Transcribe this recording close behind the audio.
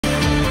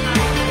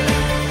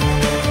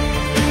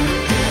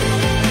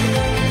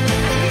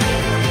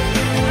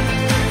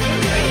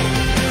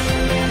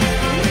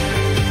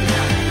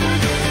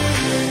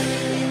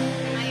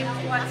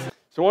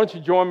So why don't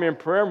you join me in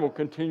prayer and we'll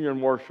continue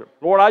in worship.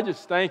 Lord, I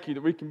just thank you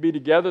that we can be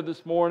together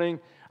this morning.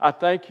 I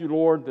thank you,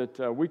 Lord,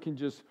 that we can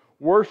just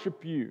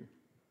worship you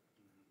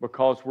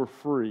because we're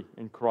free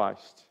in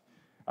Christ.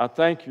 I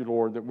thank you,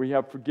 Lord, that we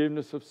have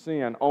forgiveness of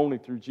sin only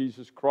through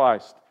Jesus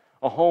Christ,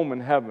 a home in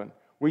heaven.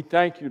 We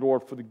thank you,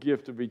 Lord, for the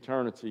gift of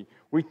eternity.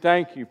 We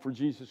thank you for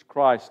Jesus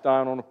Christ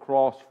dying on a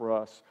cross for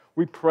us.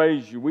 We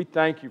praise you. We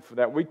thank you for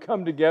that. We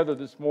come together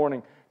this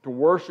morning to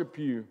worship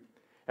you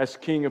as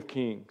King of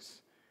Kings.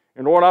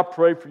 And Lord, I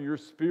pray for your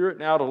Spirit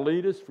now to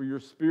lead us, for your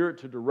Spirit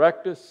to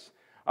direct us.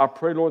 I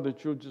pray, Lord,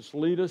 that you'll just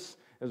lead us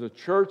as a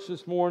church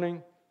this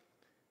morning.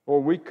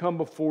 Lord, we come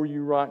before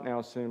you right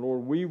now saying,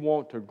 Lord, we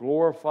want to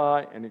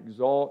glorify and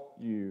exalt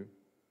you.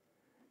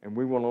 And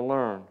we want to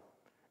learn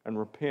and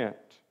repent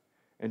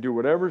and do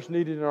whatever's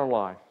needed in our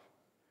life.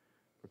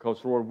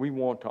 Because, Lord, we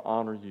want to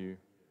honor you.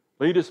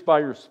 Lead us by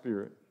your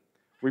Spirit.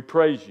 We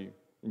praise you.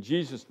 In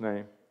Jesus'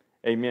 name,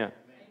 amen.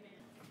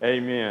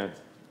 Amen. Amen.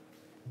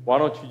 Why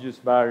don't you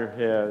just bow your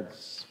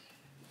heads?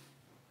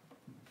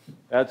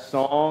 That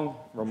song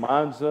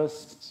reminds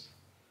us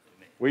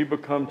we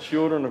become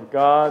children of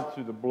God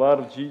through the blood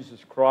of Jesus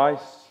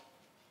Christ,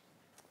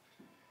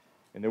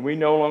 and that we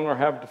no longer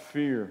have to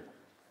fear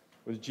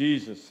with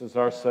Jesus as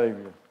our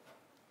Savior,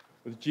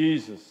 with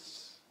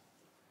Jesus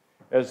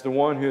as the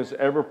one who is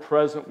ever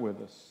present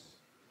with us,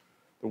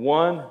 the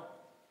one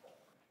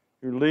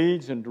who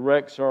leads and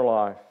directs our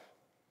life.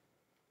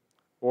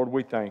 Lord,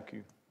 we thank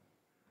you.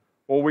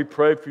 Lord, we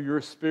pray for your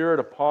Spirit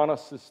upon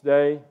us this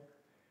day.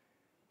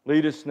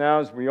 Lead us now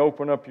as we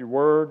open up your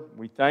word.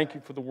 We thank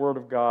you for the word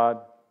of God.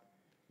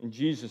 In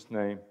Jesus'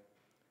 name,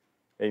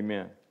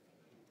 amen.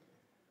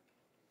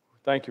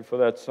 Thank you for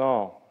that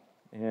song.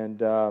 And,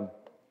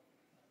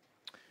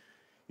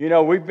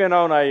 we've been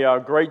on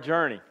a great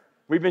journey.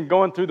 We've been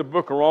going through the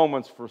book of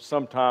Romans for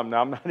some time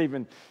now. I'm not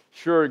even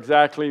sure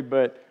exactly,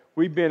 but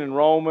we've been in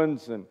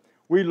Romans, and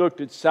we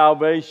looked at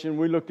salvation.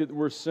 We looked at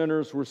we're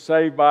sinners. We're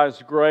saved by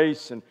His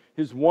grace and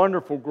His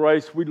wonderful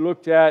grace. We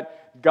looked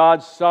at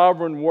God's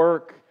sovereign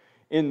work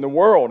in the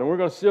world. And we're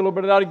going to see a little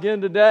bit of that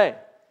again today.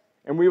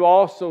 And we've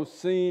also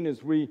seen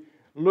as we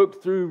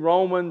look through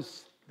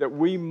Romans that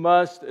we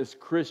must, as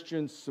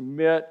Christians,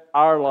 submit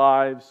our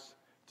lives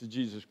to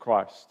Jesus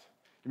Christ.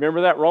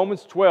 Remember that?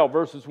 Romans 12,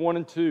 verses 1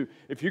 and 2.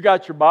 If you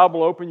got your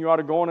Bible open, you ought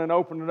to go on and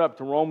open it up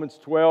to Romans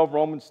 12,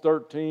 Romans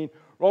 13.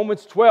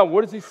 Romans 12,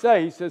 what does he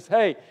say?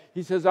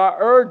 He says, I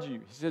urge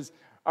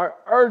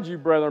you,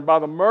 brethren, by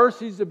the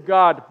mercies of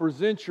God, to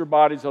present your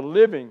bodies a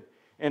living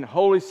and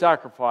holy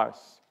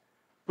sacrifice.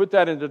 Put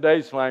that in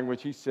today's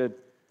language. He said,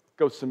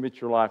 go submit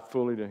your life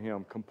fully to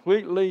Him,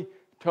 completely,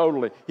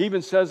 totally. He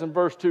even says in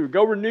verse 2,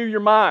 go renew your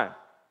mind.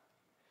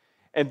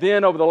 And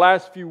then over the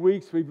last few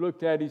weeks we've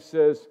looked at, he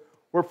says,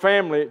 we're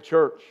family at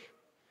church.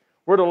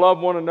 We're to love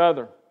one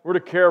another. We're to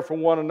care for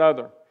one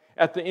another.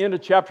 At the end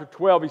of chapter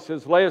 12, he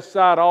says, lay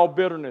aside all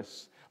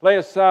bitterness. Lay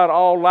aside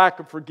all lack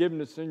of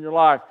forgiveness in your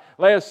life.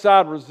 Lay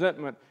aside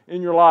resentment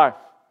in your life.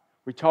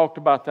 We talked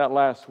about that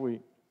last week.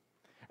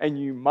 And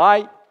you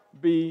might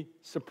be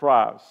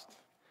surprised.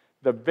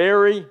 The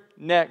very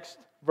next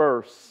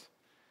verse,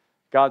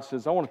 God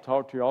says, I want to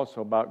talk to you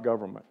also about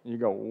government. And you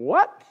go,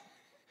 what?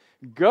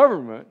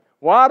 Government?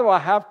 Why do I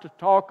have to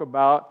talk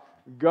about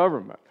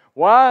government?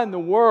 Why in the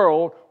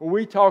world will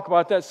we talk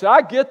about that? See,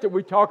 I get that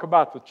we talk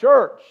about the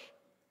church,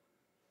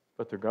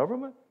 but the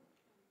government?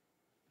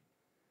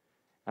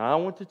 And I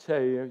want to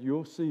tell you,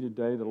 you'll see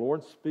today, the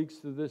Lord speaks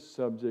to this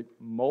subject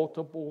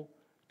multiple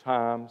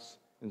times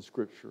in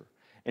Scripture.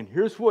 And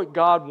here's what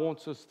God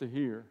wants us to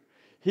hear.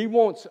 He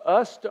wants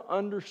us to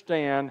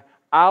understand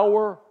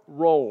our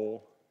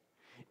role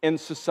in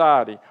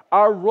society,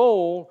 our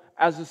role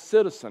as a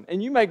citizen.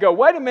 And you may go,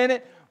 wait a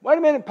minute,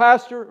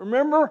 Pastor.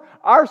 Remember,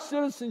 our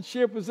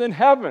citizenship is in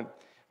heaven.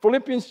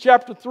 Philippians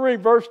chapter 3,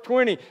 verse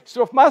 20.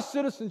 So if my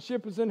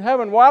citizenship is in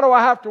heaven, why do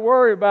I have to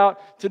worry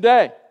about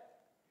today?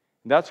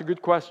 That's a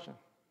good question.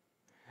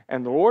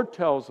 And the Lord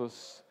tells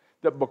us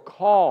that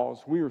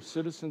because we are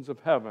citizens of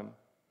heaven,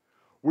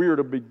 we are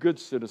to be good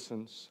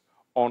citizens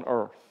on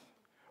earth.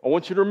 I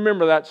want you to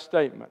remember that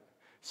statement.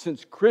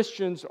 Since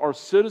Christians are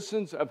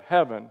citizens of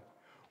heaven,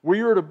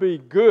 we are to be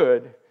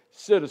good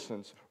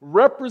citizens,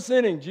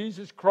 representing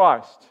Jesus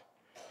Christ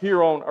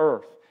here on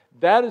earth.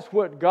 That is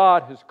what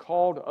God has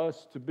called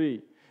us to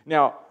be.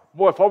 Now,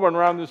 boy, if I went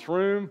around this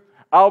room,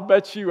 I'll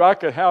bet you I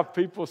could have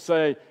people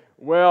say,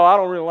 well, I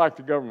don't really like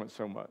the government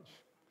so much.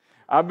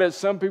 I bet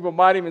some people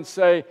might even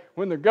say,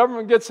 when the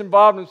government gets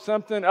involved in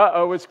something,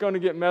 it's going to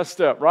get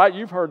messed up, right?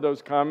 You've heard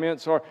those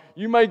comments. Or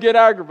you may get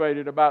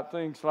aggravated about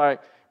things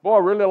like, boy, I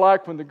really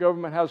like when the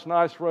government has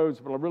nice roads,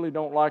 but I really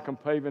don't like them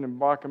paving and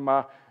blocking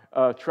my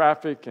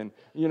traffic and,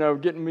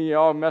 getting me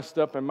all messed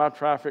up in my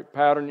traffic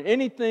pattern.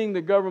 Anything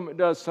the government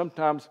does,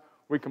 sometimes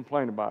we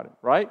complain about it,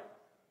 right?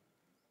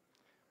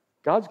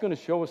 God's going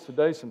to show us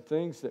today some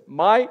things that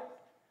might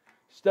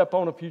step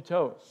on a few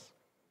toes.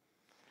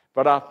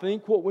 But I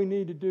think what we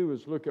need to do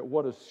is look at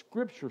what does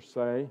Scripture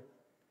say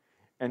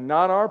and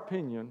not our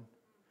opinion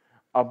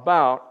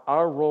about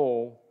our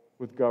role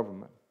with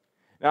government.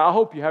 Now, I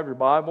hope you have your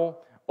Bible.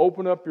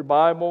 Open up your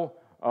Bible.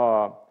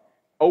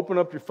 Open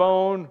up your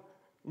phone.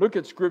 Look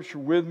at Scripture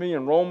with me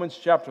in Romans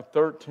chapter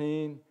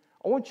 13.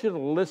 I want you to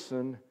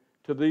listen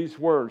to these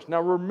words.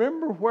 Now,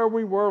 remember where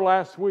we were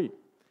last week.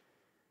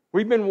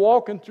 We've been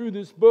walking through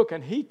this book,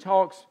 and he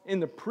talks in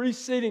the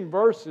preceding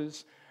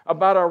verses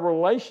about our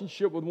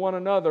relationship with one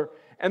another.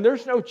 And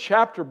there's no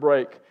chapter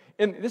break.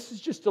 And this is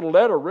just a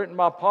letter written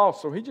by Paul.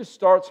 So he just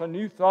starts a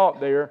new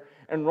thought there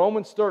in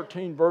Romans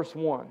 13, verse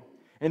 1.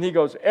 And he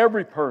goes,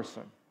 every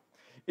person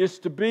is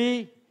to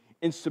be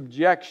in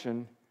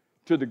subjection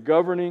to the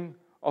governing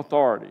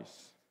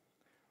authorities.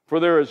 For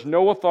there is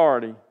no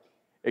authority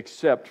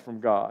except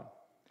from God.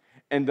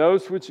 And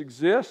those which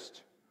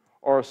exist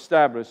are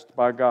established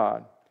by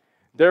God.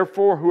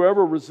 Therefore,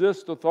 whoever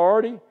resists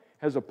authority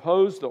has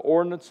opposed the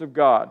ordinance of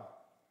God.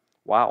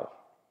 Wow.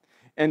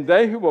 And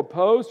they who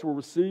oppose will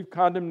receive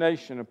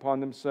condemnation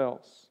upon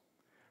themselves.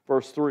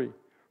 Verse 3.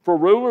 For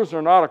rulers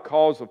are not a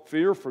cause of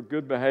fear for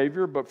good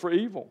behavior, but for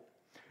evil.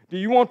 Do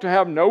you want to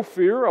have no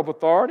fear of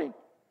authority?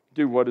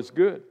 Do what is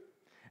good,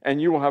 and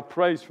you will have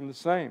praise from the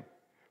same.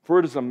 For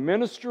it is a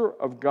minister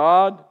of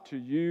God to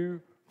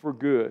you for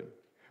good.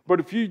 But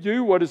if you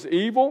do what is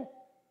evil,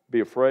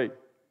 be afraid.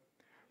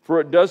 For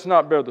it does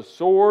not bear the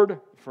sword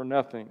for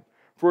nothing.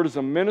 For it is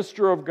a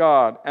minister of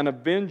God, an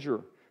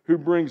avenger, who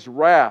brings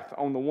wrath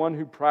on the one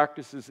who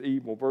practices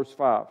evil. Verse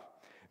 5.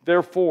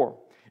 Therefore,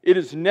 it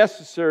is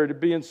necessary to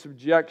be in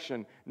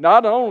subjection,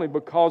 not only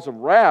because of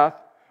wrath,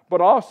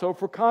 but also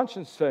for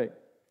conscience sake.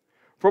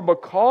 For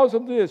because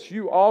of this,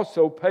 you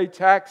also pay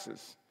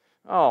taxes.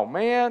 Oh,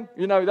 man,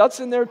 that's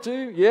in there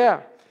too?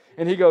 Yeah.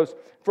 And he goes,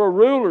 for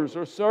rulers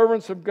are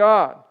servants of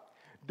God,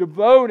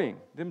 devoting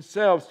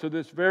themselves to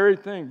this very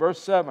thing.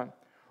 Verse 7.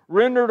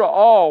 Render to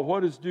all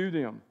what is due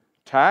them.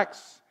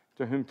 Tax,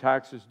 to whom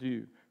tax is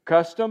due.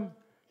 Custom,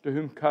 to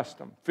whom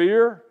custom.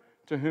 Fear,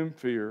 to whom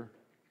fear.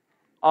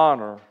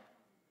 Honor,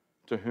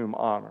 to whom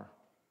honor.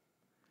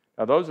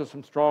 Now those are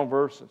some strong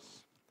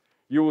verses.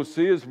 You will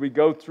see as we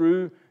go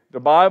through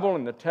the Bible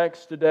and the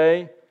text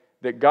today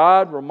that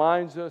God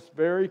reminds us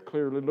very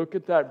clearly. Look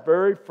at that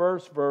very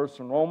first verse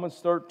in Romans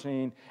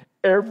 13.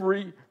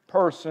 Every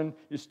person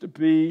is to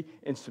be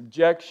in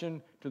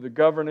subjection to the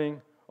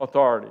governing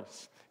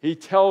authorities. He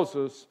tells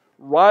us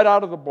right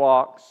out of the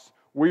blocks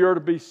we are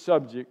to be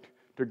subject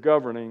to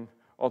governing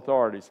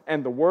authorities.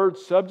 And the word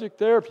subject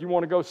there, if you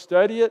want to go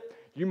study it,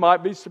 you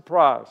might be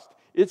surprised.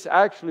 It's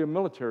actually a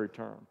military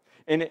term.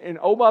 And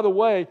oh, by the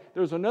way,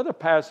 there's another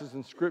passage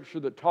in Scripture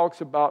that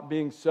talks about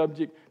being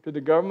subject to the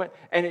government,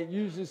 and it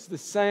uses the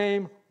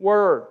same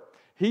word.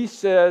 He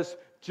says,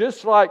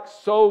 just like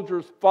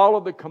soldiers follow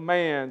the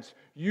commands,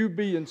 you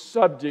be in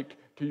subject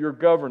to your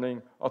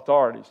governing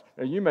authorities.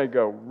 Now you may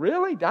go,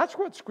 really? That's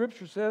what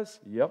Scripture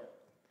says? Yep,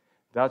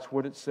 that's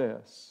what it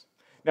says.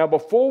 Now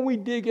before we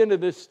dig into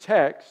this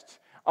text,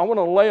 I want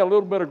to lay a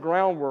little bit of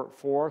groundwork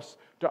for us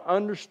to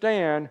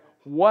understand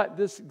what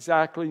this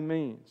exactly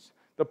means.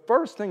 The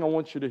first thing I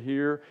want you to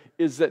hear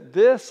is that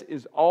this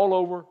is all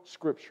over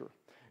Scripture.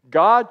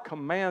 God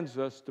commands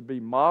us to be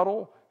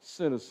model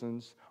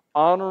citizens,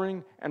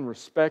 honoring and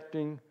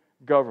respecting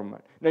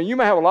government. Now, you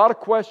may have a lot of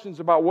questions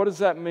about what does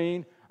that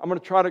mean. I'm going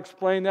to try to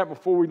explain that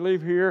before we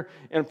leave here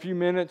in a few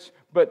minutes.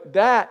 But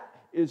that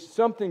is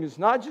something that's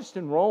not just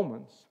in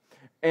Romans.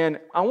 And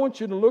I want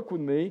you to look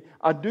with me.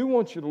 I do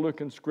want you to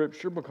look in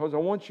Scripture because I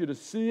want you to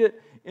see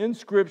it in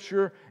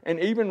Scripture and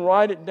even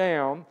write it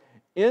down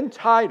in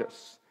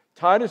Titus.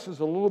 Titus is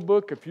a little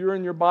book. If you're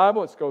in your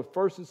Bible, it's got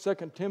 1 and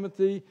 2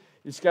 Timothy.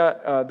 It's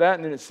got that,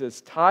 and then it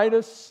says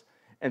Titus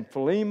and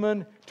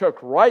Philemon, took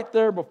right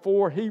there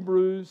before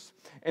Hebrews.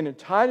 And in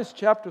Titus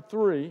chapter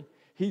 3,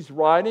 he's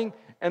writing,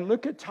 and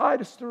look at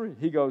Titus 3.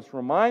 He goes,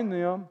 remind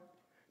them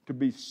to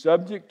be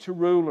subject to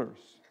rulers.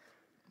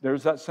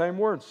 There's that same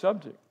word,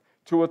 subject.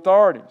 To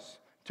authorities,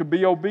 to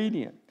be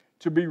obedient,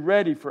 to be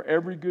ready for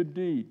every good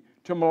deed,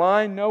 to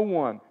malign no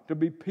one, to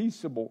be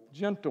peaceable,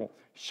 gentle,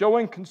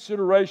 showing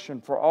consideration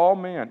for all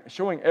men,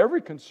 showing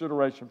every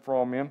consideration for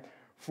all men,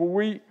 for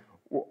we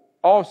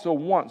also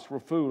once were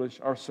foolish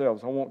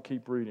ourselves. I won't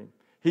keep reading.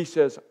 He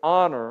says,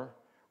 honor,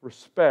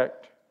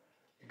 respect,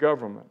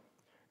 government.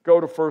 Go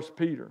to 1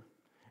 Peter.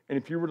 And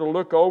if you were to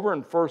look over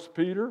in 1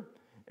 Peter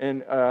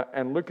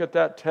and look at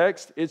that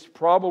text, it's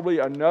probably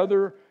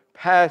another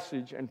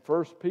passage in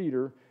 1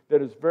 Peter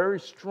that is very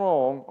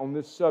strong on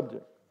this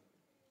subject.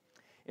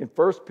 In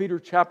 1 Peter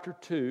chapter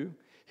 2,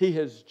 he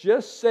has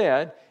just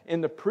said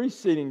in the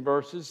preceding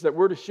verses that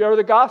we're to share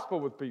the gospel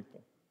with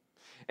people.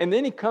 And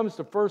then he comes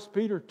to 1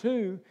 Peter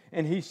 2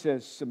 and he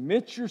says,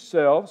 submit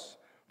yourselves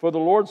for the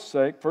Lord's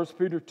sake, 1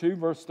 Peter 2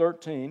 verse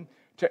 13,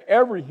 to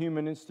every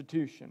human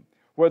institution,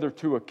 whether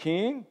to a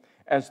king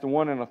as the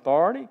one in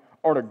authority,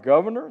 or to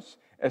governors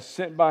as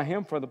sent by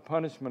him for the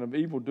punishment of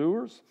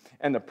evildoers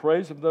and the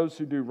praise of those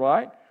who do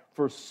right.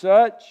 For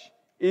such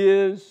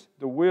is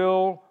the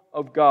will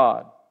of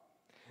God,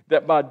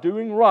 that by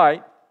doing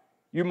right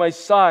you may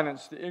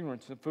silence the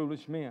ignorance of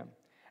foolish men.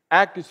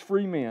 Act as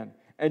free men,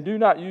 and do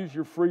not use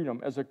your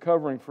freedom as a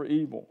covering for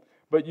evil,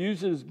 but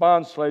use it as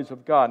bondslaves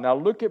of God. Now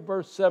look at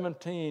verse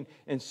 17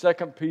 in 1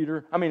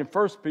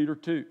 Peter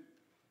 2.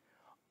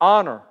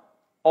 Honor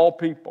all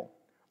people.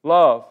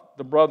 Love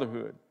the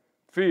brotherhood.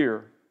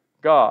 Fear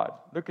God.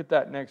 Look at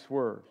that next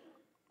word.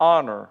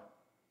 Honor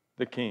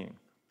the king.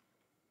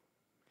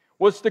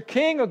 Was the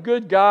king a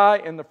good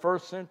guy in the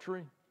first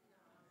century?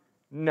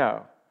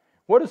 No.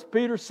 What does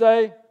Peter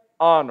say?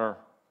 Honor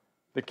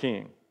the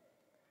king.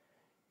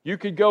 You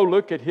could go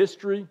look at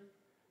history.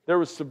 There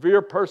was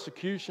severe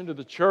persecution to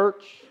the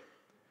church.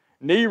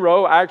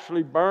 Nero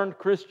actually burned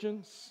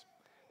Christians.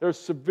 There's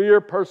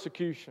severe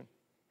persecution.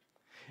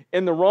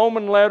 In the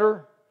Roman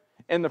letter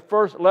and the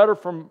first letter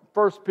from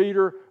 1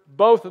 Peter,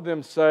 both of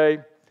them say,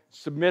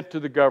 submit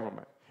to the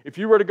government. If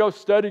you were to go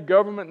study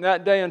government in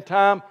that day and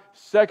time,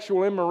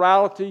 sexual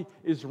immorality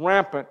is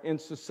rampant in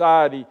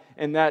society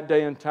in that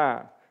day and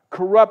time.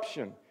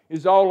 Corruption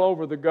is all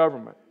over the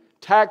government.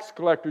 Tax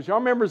collectors. Y'all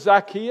remember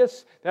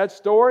Zacchaeus, that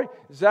story?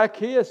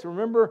 Zacchaeus,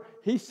 remember,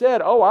 he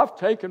said, I've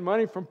taken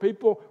money from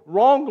people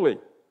wrongly.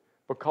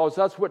 Because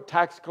that's what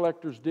tax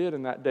collectors did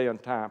in that day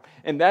and time.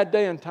 In that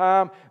day and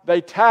time,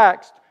 they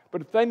taxed,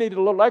 but if they needed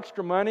a little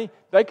extra money,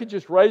 they could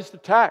just raise the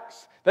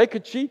tax. They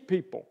could cheat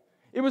people.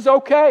 It was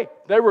okay.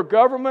 They were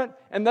government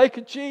and they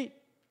could cheat.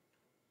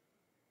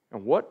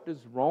 And what does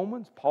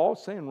Paul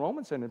say in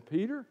Romans and in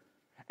Peter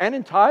and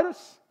in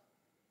Titus?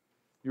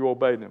 You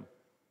obey them.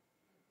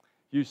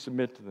 You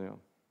submit to them.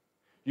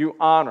 You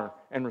honor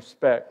and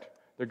respect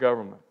the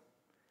government.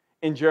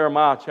 In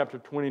Jeremiah chapter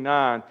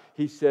 29,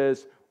 he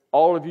says,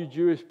 all of you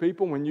Jewish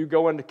people, when you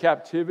go into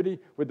captivity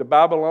with the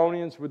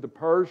Babylonians, with the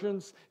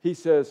Persians, he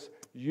says,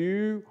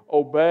 you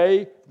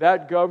obey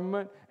that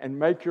government and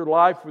make your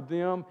life with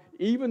them.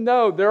 Even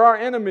though there are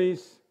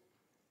enemies,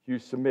 you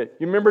submit.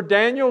 You remember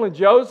Daniel and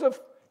Joseph?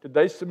 Did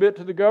they submit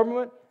to the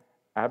government?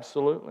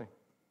 Absolutely.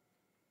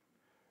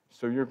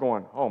 So you're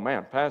going, oh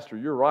man, Pastor,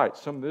 you're right.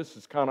 Some of this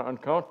is kind of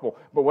uncomfortable.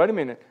 But wait a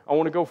minute, I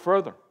want to go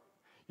further.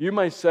 You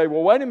may say,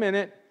 well, wait a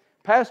minute,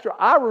 Pastor,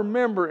 I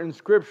remember in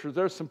Scripture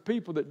there's some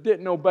people that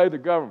didn't obey the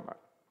government.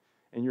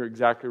 And you're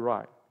exactly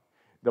right.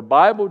 The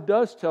Bible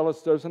does tell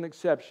us there's an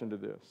exception to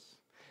this.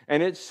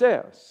 And it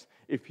says,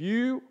 if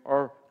you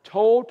are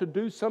told to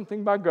do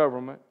something by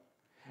government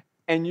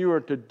and you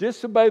are to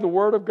disobey the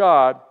Word of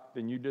God,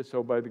 then you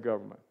disobey the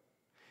government.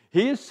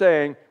 He is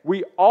saying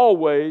we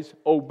always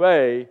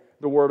obey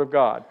the Word of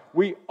God.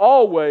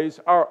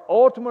 Our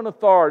ultimate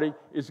authority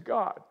is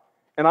God.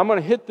 And I'm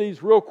going to hit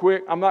these real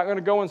quick. I'm not going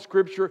to go in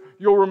Scripture.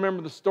 You'll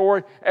remember the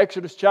story.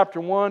 Exodus chapter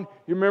 1.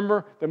 You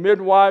remember the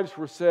midwives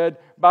were said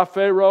by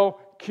Pharaoh,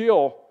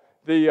 kill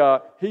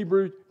the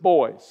Hebrew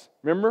boys.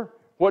 Remember?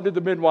 What did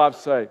the midwives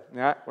say?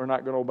 Nah, we're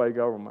not going to obey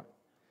government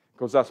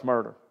because that's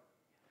murder.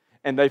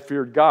 And they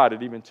feared God.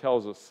 It even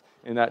tells us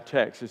in that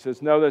text. It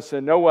says, no, they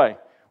said, no way.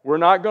 We're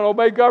not going to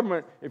obey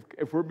government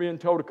if we're being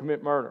told to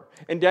commit murder.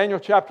 In Daniel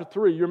chapter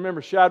 3, you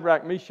remember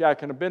Shadrach,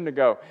 Meshach, and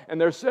Abednego. And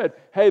they're said,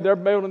 hey, they're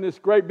building this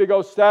great big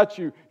old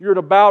statue. You're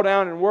to bow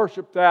down and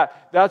worship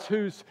that. That's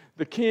who's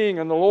the king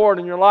and the Lord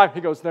in your life. He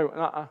goes,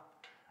 no,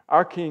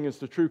 our king is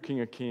the true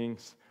King of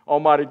Kings,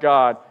 Almighty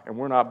God, and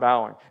we're not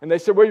bowing. And they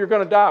said, well, you're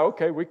going to die.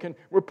 Okay,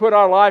 we'll put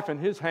our life in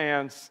His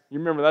hands. You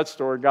remember that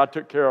story. God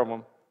took care of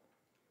them.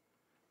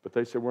 But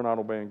they said, we're not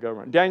obeying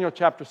government. Daniel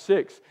chapter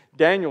 6,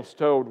 Daniel's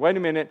told, wait a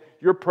minute,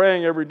 you're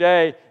praying every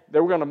day. They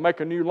were going to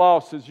make a new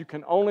law that says you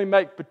can only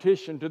make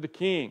petition to the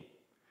king.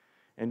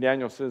 And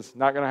Daniel says,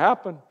 not going to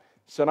happen.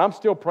 He said, I'm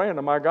still praying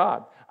to my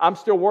God. I'm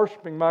still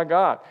worshiping my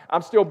God.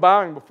 I'm still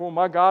bowing before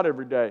my God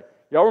every day.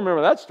 Y'all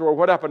remember that story.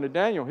 What happened to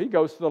Daniel? He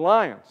goes to the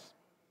lions.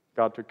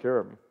 God took care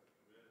of him.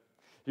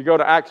 You go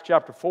to Acts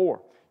chapter 4.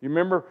 You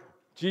remember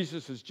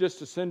Jesus has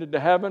just ascended to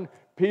heaven.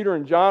 Peter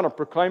and John are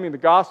proclaiming the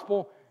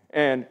gospel.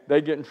 And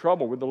they get in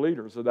trouble with the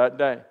leaders of that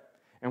day.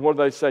 And what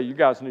do they say? You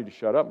guys need to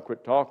shut up and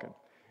quit talking.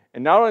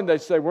 And not only do they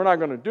say, we're not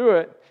going to do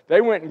it,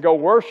 they went and go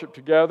worship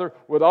together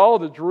with all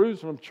the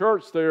Jerusalem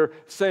church there,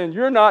 saying,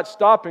 you're not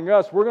stopping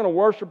us. We're going to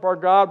worship our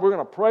God. We're going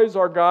to praise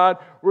our God.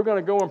 We're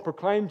going to go and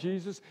proclaim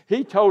Jesus.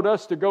 He told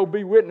us to go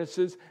be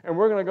witnesses, and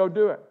we're going to go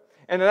do it.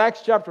 And in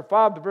Acts chapter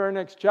 5, the very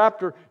next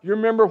chapter, you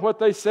remember what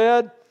they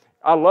said?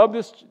 I love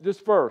this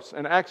verse.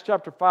 In Acts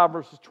chapter 5,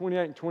 verses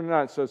 28 and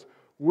 29, it says,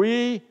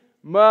 we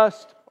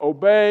must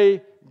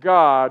obey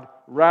God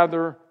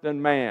rather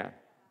than man.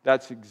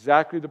 That's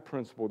exactly the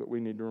principle that we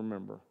need to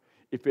remember.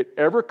 If it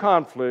ever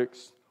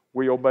conflicts,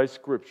 we obey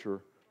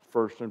Scripture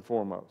first and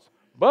foremost.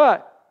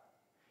 But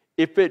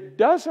if it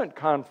doesn't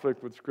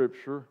conflict with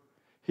Scripture,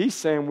 he's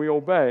saying we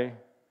obey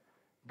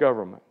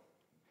government.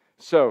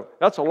 So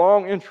that's a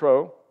long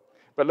intro,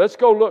 but let's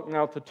go look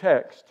now at the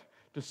text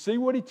to see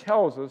what he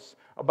tells us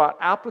about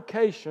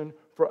application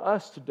for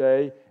us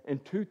today in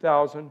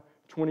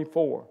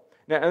 2024.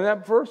 Now, in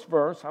that first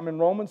verse, I'm in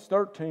Romans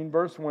 13,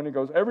 verse 1, it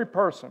goes, every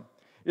person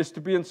is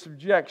to be in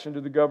subjection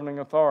to the governing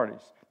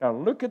authorities. Now,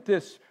 look at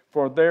this,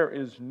 for there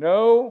is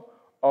no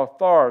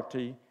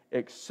authority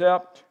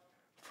except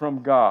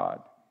from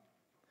God,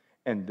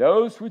 and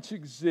those which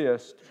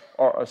exist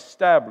are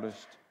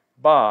established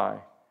by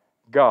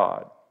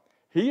God.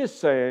 He is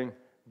saying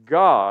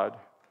God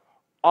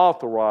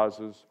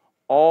authorizes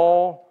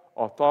all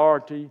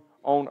authority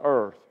on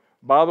earth.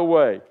 By the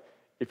way,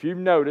 if you've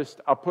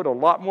noticed, I put a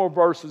lot more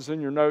verses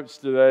in your notes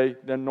today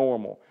than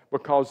normal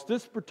because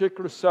this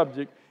particular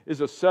subject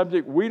is a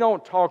subject we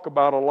don't talk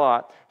about a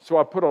lot. So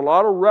I put a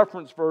lot of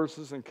reference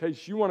verses in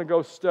case you want to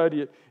go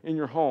study it in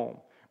your home.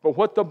 But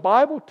what the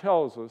Bible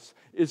tells us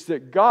is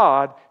that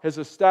God has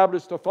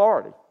established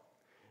authority.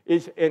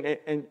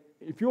 And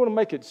if you want to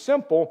make it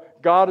simple,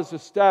 God has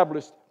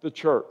established the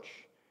church,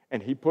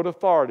 and He put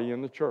authority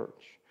in the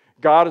church.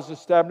 God has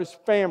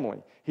established family.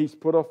 He's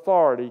put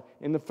authority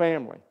in the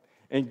family.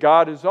 And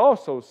God has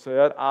also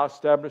said, I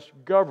establish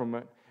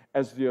government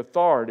as the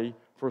authority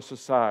for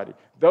society.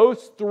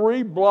 Those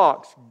three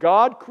blocks,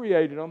 God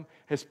created them,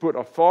 has put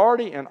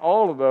authority in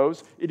all of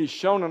those. It is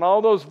shown in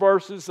all those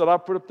verses that I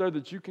put up there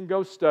that you can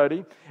go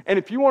study. And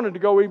if you wanted to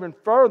go even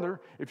further,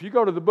 if you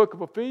go to the book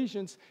of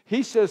Ephesians,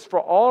 he says for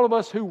all of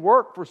us who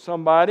work for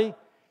somebody,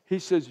 he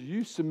says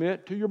you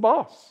submit to your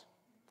boss.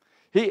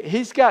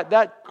 He's got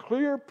that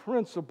clear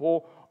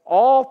principle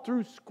all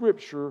through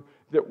Scripture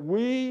that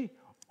we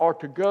are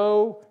to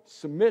go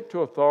submit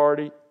to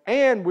authority,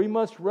 and we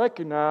must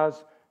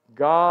recognize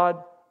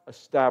God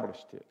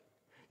established it.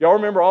 Y'all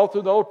remember all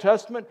through the Old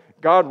Testament,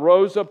 God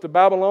rose up the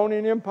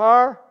Babylonian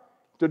Empire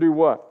to do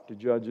what? To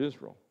judge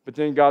Israel. But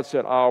then God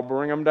said, I'll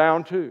bring them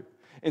down too.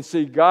 And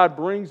see, God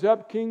brings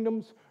up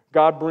kingdoms,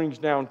 God brings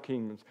down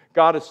kingdoms.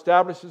 God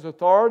establishes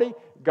authority,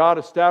 God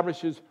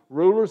establishes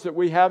rulers that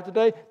we have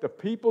today. The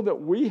people that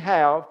we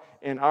have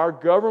in our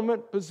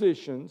government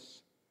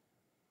positions,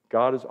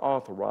 God has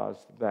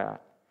authorized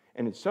that.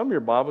 And in some of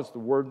your Bibles, the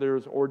word there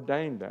is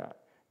ordained that.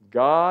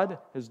 God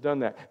has done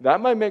that. That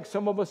may make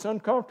some of us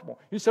uncomfortable.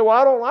 You say, well,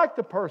 I don't like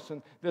the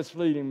person that's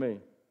leading me.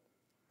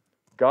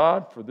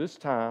 God, for this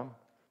time,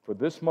 for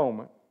this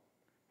moment,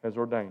 has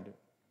ordained it.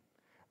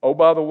 Oh,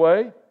 by the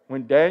way,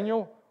 when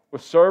Daniel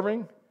was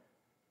serving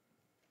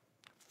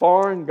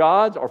foreign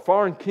gods, or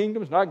foreign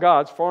kingdoms, not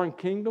gods, foreign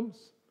kingdoms,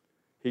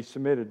 he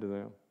submitted to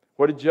them.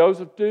 What did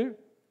Joseph do?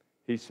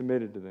 He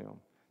submitted to them.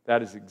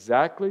 That is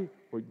exactly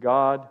what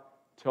God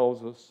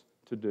tells us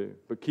to do.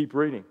 But keep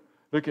reading.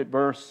 Look at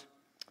verse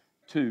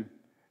 2.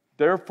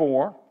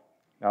 Therefore,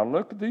 now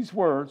look at these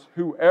words,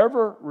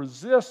 whoever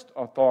resists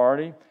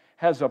authority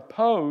has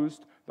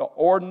opposed the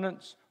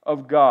ordinance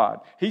of God.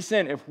 He's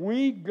saying if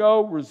we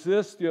go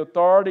resist the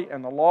authority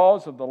and the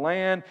laws of the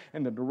land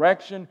and the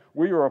direction,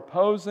 we are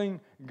opposing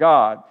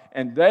God.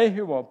 And they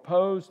who are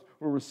opposed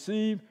will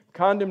receive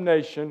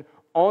condemnation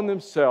on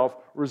themselves.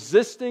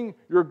 Resisting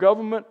your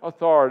government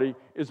authority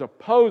is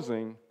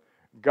opposing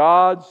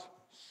God's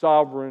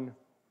sovereign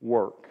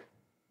work.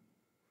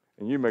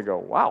 And you may go,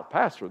 wow,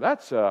 Pastor,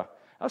 that's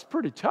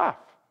pretty tough.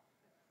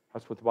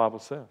 That's what the Bible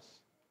says.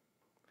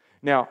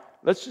 Now,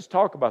 let's just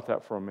talk about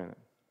that for a minute.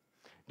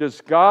 Does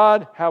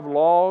God have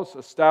laws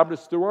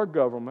established through our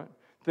government?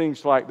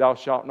 Things like thou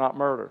shalt not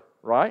murder,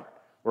 right?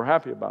 We're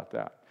happy about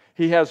that.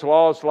 He has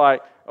laws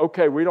like,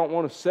 okay, we don't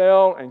want to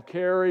sell and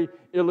carry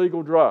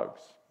illegal drugs.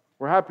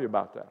 We're happy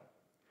about that.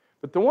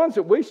 But the ones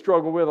that we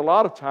struggle with a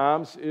lot of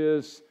times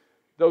is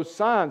those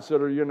signs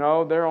that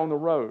are, they're on the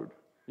road,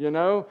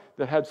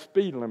 that have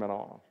speed limit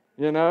on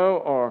them,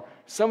 or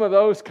some of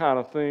those kind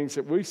of things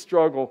that we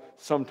struggle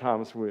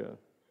sometimes with.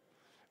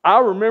 I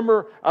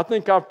remember, I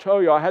think I've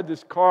told you, I had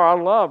this car I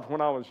loved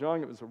when I was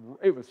young.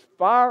 It was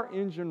fire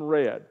engine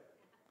red,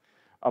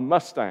 a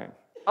Mustang.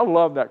 I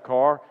loved that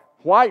car.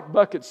 White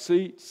bucket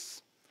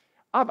seats.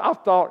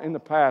 I've thought in the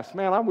past,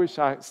 man, I wish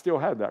I still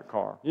had that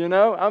car.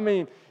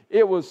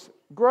 It was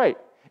great.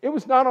 It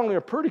was not only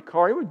a pretty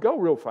car, it would go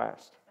real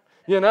fast.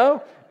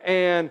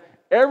 And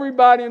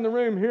everybody in the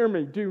room hear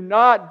me. Do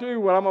not do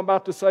what I'm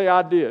about to say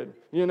I did.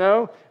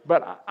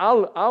 But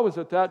I was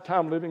at that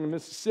time living in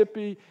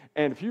Mississippi,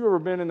 and if you've ever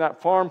been in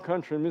that farm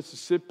country in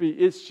Mississippi,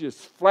 it's just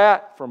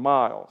flat for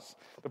miles.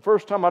 The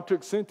first time I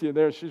took Cynthia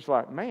there, she's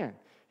like, man,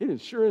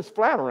 it sure is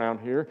flat around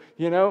here,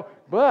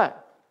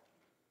 But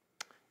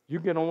you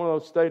get on one of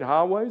those state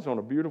highways on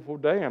a beautiful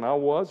day, and I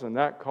was in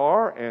that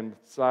car and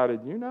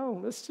decided,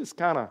 let's just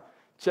kind of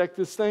check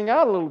this thing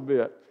out a little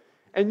bit.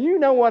 And you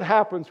know what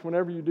happens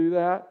whenever you do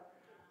that?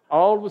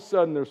 All of a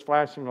sudden there's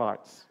flashing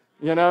lights,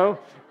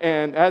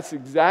 And that's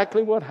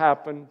exactly what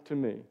happened to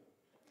me.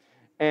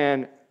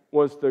 And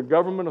was the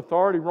government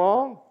authority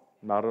wrong?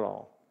 Not at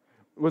all.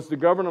 Was the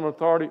government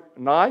authority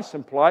nice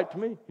and polite to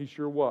me? He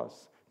sure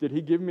was. Did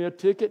he give me a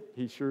ticket?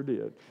 He sure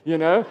did.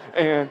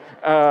 And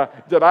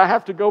did I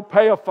have to go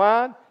pay a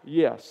fine?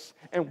 Yes.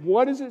 And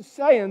what does it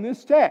say in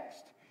this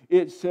text?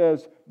 It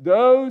says,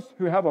 those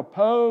who have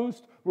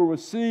opposed will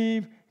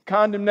receive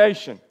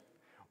condemnation.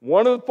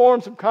 One of the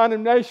forms of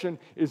condemnation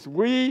is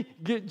we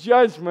get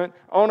judgment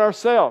on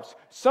ourselves.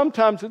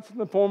 Sometimes it's in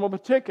the form of a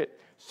ticket.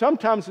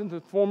 Sometimes it's in the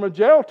form of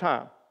jail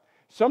time.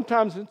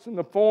 Sometimes it's in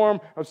the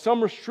form of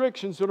some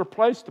restrictions that are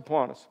placed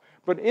upon us.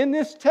 But in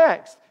this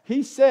text,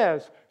 he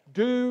says,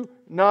 do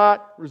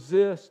not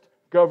resist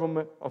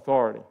government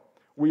authority.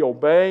 We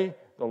obey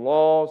the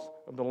laws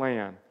of the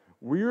land.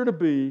 We are to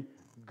be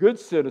good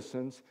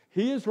citizens.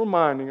 He is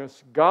reminding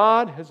us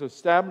God has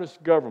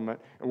established government,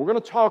 and we're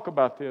going to talk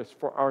about this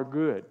for our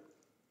good.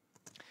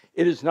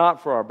 It is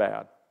not for our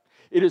bad.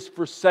 It is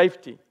for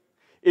safety.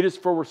 It is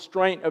for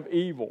restraint of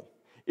evil.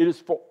 It is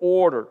for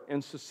order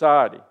in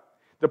society.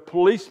 The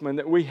policemen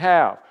that we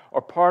have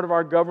are part of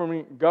our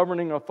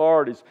governing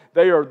authorities.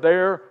 They are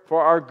there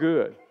for our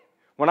good.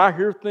 When I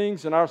hear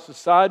things in our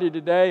society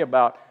today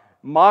about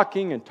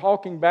mocking and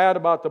talking bad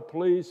about the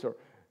police or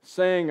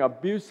saying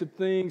abusive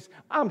things,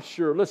 I'm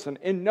sure, listen,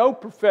 in no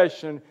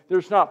profession,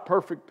 there's not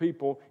perfect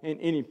people in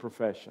any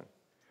profession.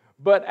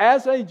 But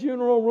as a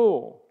general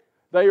rule,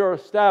 they are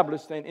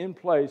established and in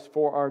place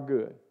for our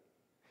good.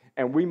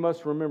 And we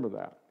must remember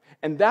that.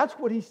 And that's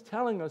what he's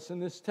telling us in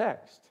this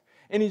text.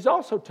 And he's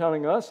also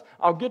telling us,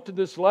 I'll get to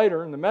this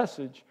later in the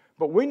message,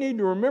 but we need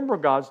to remember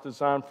God's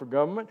design for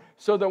government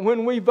so that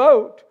when we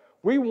vote,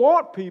 we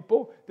want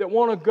people that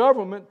want a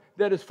government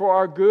that is for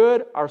our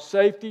good, our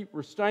safety,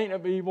 restraint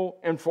of evil,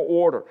 and for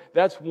order.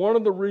 That's one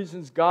of the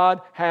reasons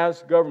God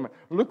has government.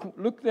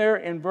 Look there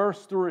in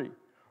verse 3.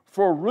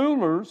 For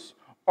rulers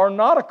are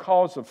not a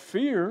cause of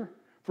fear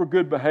for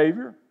good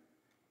behavior.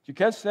 Did you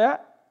catch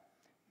that?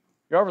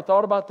 You ever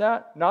thought about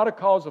that? Not a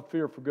cause of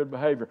fear for good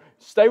behavior.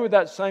 Stay with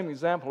that same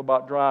example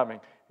about driving.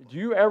 Do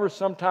you ever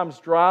sometimes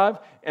drive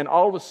and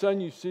all of a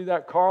sudden you see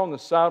that car on the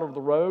side of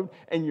the road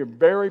and your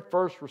very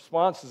first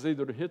response is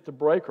either to hit the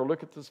brake or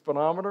look at the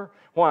speedometer?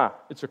 Why?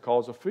 It's a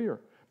cause of fear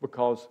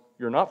because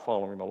you're not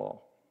following the law.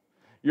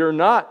 You're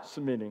not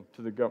submitting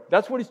to the government.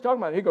 That's what he's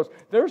talking about. He goes,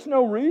 there's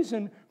no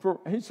reason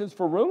he says,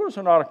 for rulers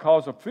are not a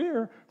cause of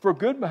fear for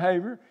good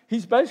behavior.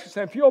 He's basically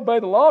saying, if you obey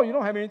the law, you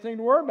don't have anything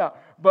to worry about.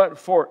 But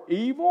for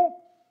evil,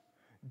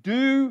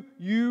 do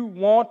you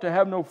want to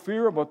have no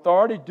fear of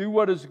authority? Do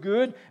what is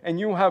good, and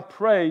you'll have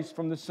praise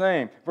from the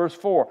same. Verse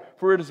 4,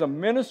 for it is a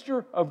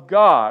minister of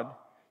God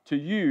to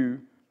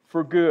you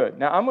for good.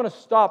 Now, I'm going to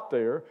stop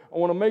there. I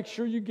want to make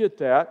sure you get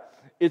that.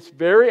 It's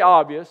very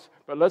obvious,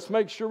 but let's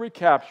make sure we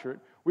capture it.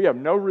 We have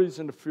no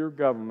reason to fear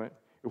government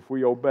if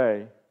we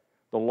obey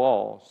the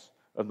laws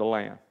of the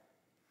land.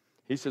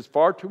 He says,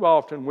 far too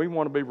often we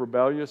want to be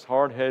rebellious,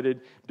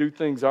 hard-headed, do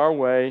things our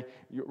way,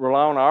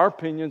 rely on our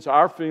opinions,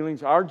 our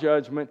feelings, our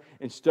judgment,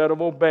 instead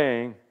of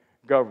obeying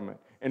government.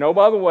 And oh,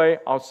 by the way,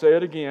 I'll say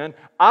it again.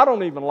 I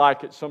don't even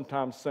like it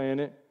sometimes saying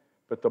it,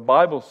 but the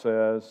Bible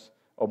says,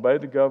 obey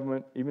the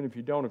government. Even if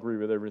you don't agree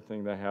with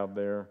everything they have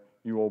there,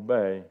 you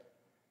obey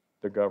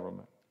the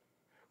government.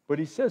 But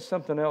he says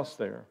something else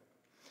there.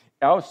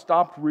 I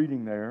stopped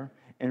reading there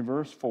in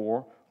verse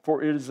 4,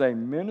 for it is a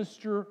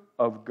minister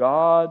of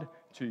God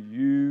to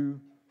you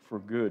for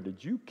good.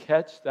 Did you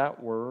catch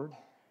that word?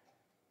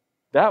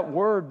 That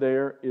word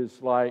there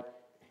is like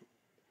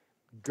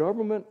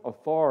government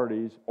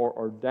authorities are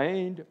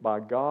ordained by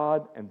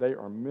God and they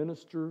are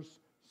ministers,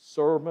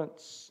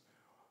 servants.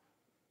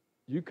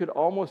 You could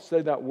almost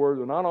say that word,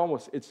 or not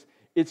almost,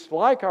 it's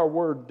like our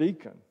word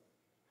deacon.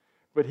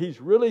 But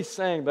he's really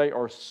saying they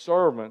are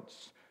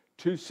servants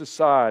to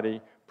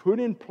society put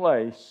in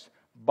place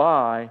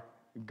by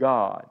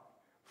God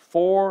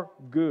for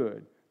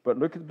good. But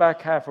look at the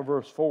back half of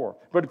verse 4.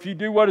 But if you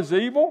do what is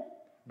evil,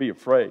 be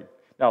afraid.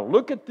 Now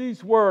look at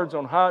these words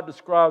on how it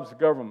describes the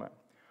government.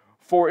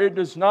 For it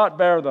does not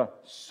bear the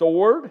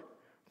sword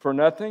for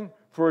nothing,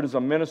 for it is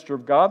a minister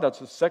of God. That's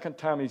the second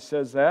time he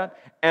says that.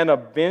 An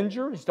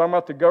avenger, he's talking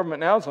about the government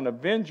now, is an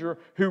avenger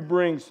who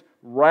brings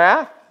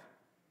wrath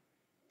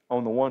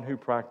on the one who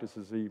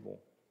practices evil.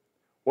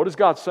 What is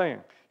God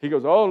saying? He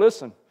goes, oh,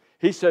 listen.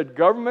 He said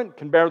government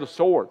can bear the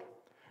sword.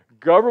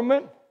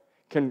 Government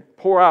can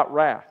pour out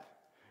wrath.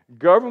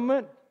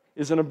 Government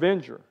is an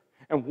avenger.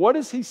 And what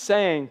is he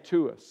saying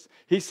to us?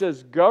 He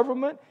says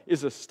government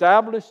is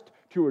established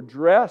to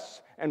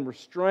address and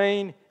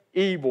restrain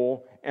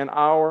evil in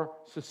our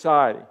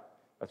society.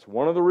 That's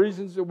one of the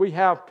reasons that we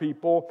have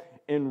people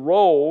in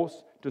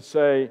roles to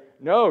say,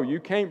 no, you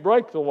can't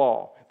break the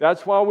law.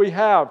 That's why we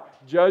have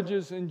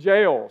judges in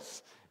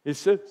jails. He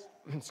says,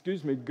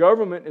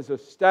 government is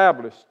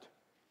established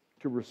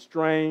to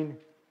restrain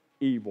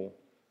evil.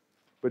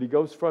 But he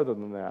goes further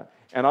than that.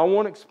 And I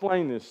want to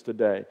explain this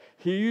today.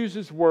 He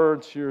uses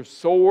words here,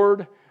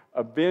 sword,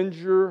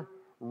 avenger,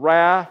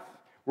 wrath.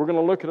 We're going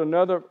to look at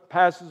another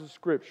passage of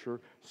Scripture.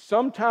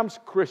 Sometimes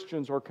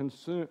Christians are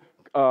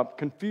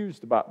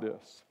confused about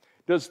this.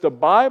 Does the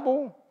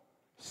Bible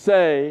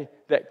say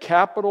that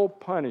capital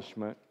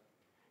punishment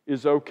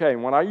is okay?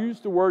 When I use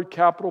the word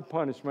capital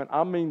punishment,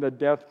 I mean the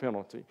death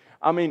penalty.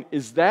 I mean,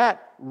 is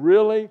that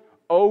really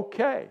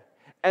okay?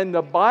 And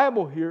the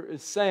Bible here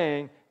is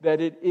saying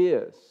that it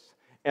is.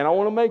 And I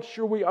want to make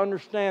sure we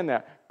understand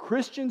that.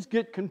 Christians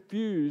get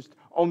confused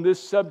on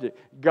this subject.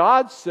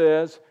 God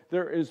says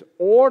there is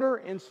order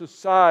in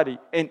society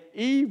and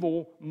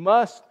evil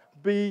must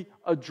be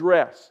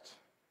addressed.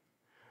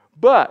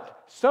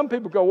 But some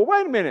people go, well,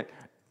 wait a minute.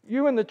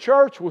 You in the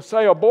church will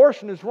say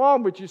abortion is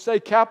wrong, but you say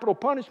capital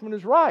punishment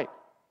is right.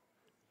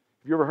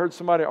 Have you ever heard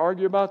somebody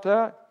argue about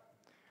that?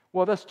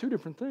 Well, that's two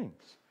different things.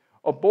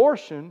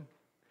 Abortion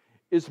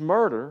is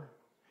murder.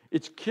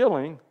 It's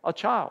killing a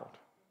child.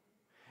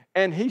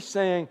 And he's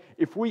saying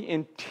if we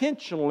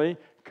intentionally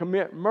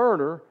commit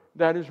murder,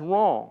 that is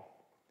wrong.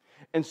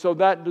 And so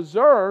that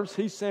deserves,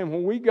 he's saying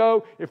when we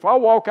go, if I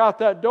walk out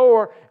that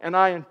door and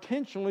I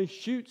intentionally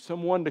shoot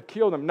someone to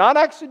kill them, not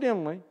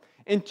accidentally,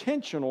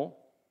 intentional,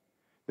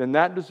 then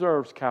that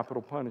deserves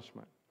capital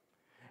punishment.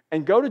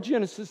 And go to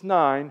Genesis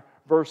 9,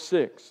 verse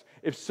 6.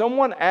 If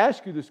someone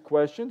asks you these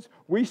questions,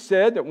 we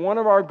said that one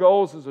of our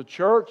goals as a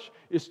church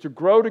is to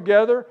grow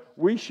together.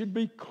 We should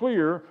be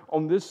clear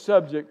on this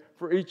subject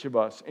for each of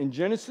us. In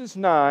Genesis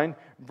 9,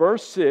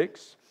 verse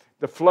 6,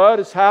 the flood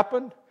has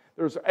happened.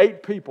 There's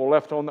 8 people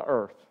left on the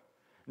earth.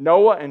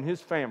 Noah and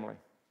his family.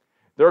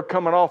 They're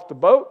coming off the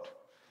boat,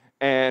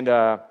 and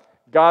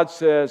God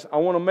says, I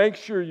want to make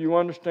sure you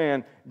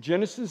understand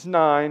Genesis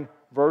 9,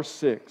 verse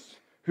 6.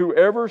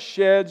 Whoever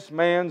sheds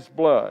man's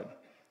blood,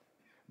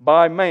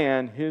 by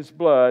man his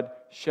blood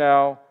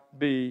shall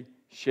be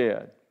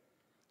shed.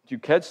 Did you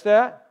catch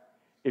that?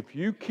 If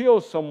you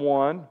kill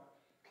someone,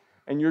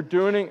 and you're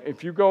doing it,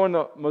 if you go in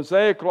the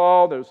Mosaic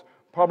Law, there's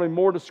probably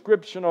more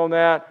description on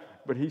that.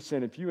 But he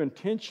said, if you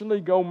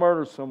intentionally go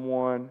murder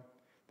someone,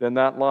 then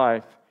that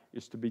life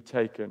is to be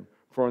taken.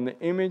 For in the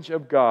image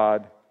of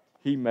God,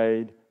 he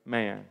made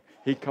man.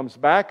 He comes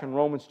back in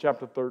Romans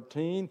chapter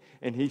 13,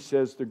 and he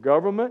says the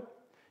government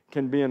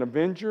can be an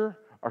avenger,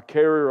 a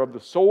carrier of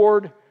the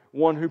sword,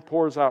 one who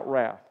pours out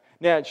wrath.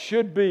 Now, it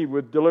should be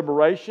with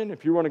deliberation.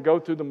 If you want to go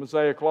through the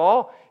Mosaic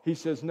Law, he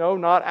says, no,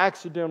 not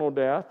accidental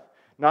death,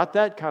 not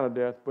that kind of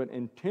death, but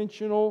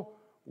intentional,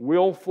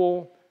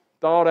 willful,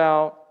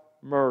 thought-out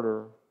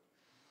murder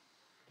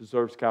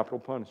deserves capital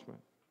punishment.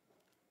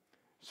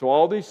 So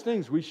all these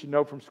things we should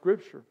know from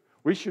Scripture.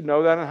 We should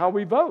know that in how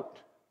we vote.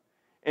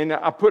 And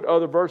I put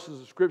other verses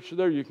of Scripture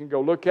there you can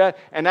go look at.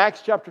 In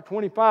Acts chapter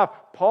 25,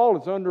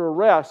 Paul is under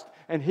arrest,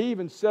 and he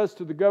even says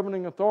to the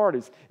governing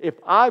authorities, if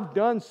I've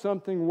done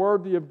something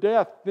worthy of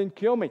death, then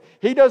kill me.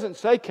 He doesn't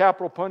say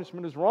capital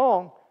punishment is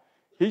wrong.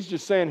 He's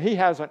just saying he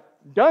hasn't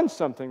done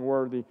something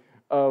worthy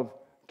of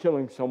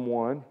killing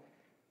someone,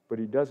 but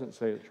he doesn't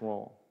say it's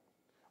wrong.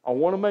 I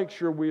want to make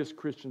sure we as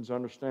Christians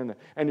understand that.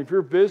 And if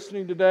you're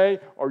visiting today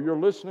or you're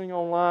listening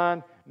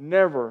online,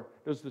 never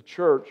does the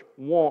church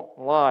want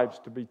lives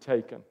to be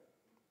taken.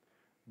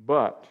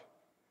 But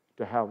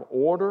to have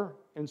order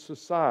in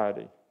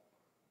society,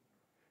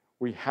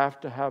 we have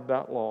to have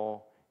that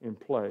law in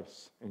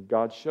place. And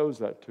God shows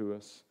that to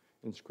us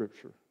in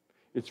Scripture.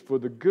 It's for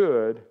the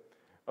good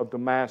of the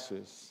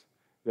masses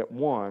that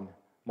one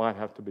might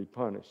have to be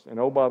punished. And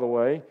oh, by the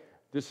way,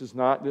 this is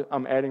not,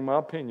 I'm adding my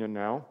opinion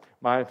now.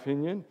 My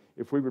opinion,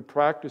 if we would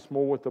practice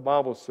more what the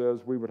Bible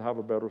says, we would have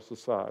a better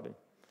society.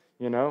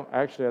 You know,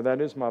 actually,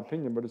 that is my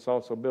opinion, but it's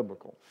also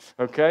biblical.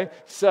 Okay?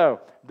 So,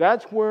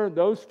 that's where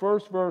those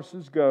first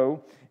verses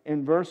go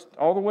in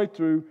all the way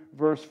through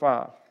verse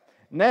 5.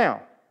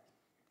 Now,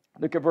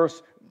 look at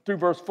through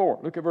verse 4.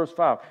 Look at verse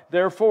 5.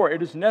 Therefore,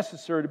 it is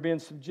necessary to be in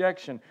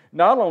subjection,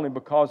 not only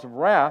because of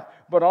wrath,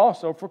 but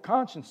also for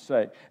conscience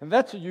sake. And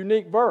that's a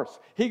unique verse.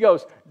 He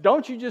goes,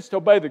 don't you just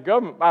obey the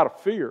government out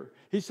of fear.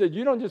 He said,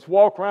 you don't just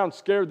walk around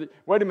scared that,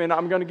 wait a minute,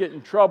 I'm going to get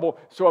in trouble,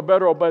 so I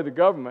better obey the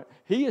government.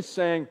 He is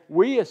saying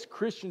we as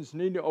Christians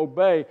need to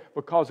obey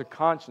because of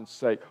conscience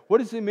sake. What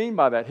does he mean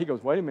by that? He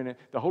goes, wait a minute,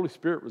 the Holy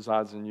Spirit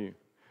resides in you.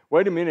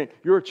 Wait a minute,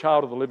 you're a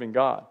child of the living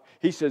God.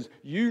 He says,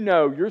 you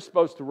know you're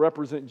supposed to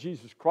represent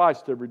Jesus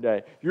Christ every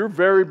day. Your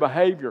very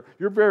behavior,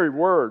 your very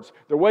words,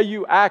 the way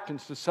you act in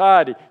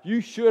society,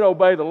 you should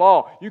obey the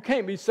law. You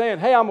can't be saying,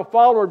 hey, I'm a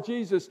follower of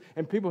Jesus,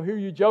 and people hear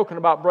you joking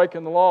about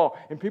breaking the law,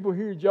 and people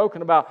hear you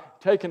joking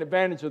about taking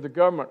advantage of the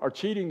government or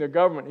cheating the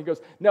government. He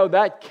goes, no,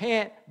 that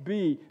can't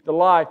be the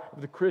life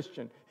of the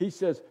Christian. He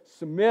says,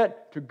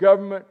 submit to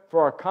government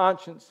for our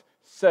conscience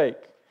sake.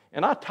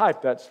 And I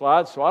typed that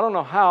slide, so I don't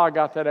know how I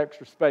got that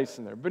extra space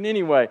in there. But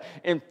anyway,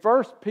 in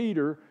 1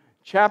 Peter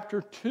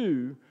chapter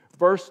 2,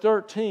 verse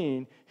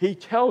 13, he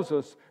tells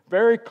us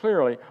very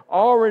clearly. I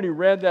already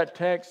read that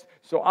text,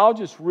 so I'll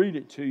just read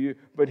it to you.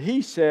 But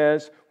he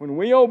says, when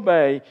we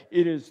obey,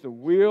 it is the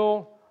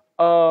will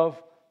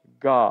of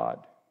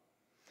God.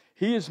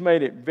 He has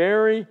made it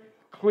very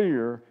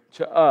clear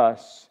to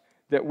us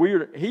that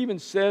he even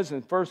says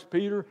in 1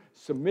 Peter,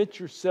 submit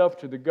yourself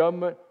to the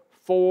government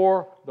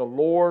for the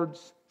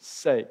Lord's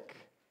sake.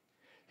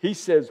 He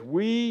says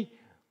we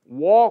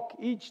walk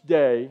each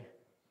day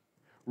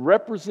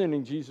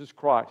representing Jesus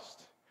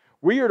Christ.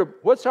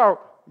 What's our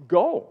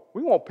goal?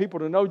 We want people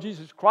to know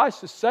Jesus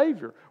Christ as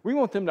Savior. We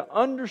want them to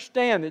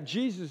understand that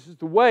Jesus is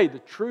the way, the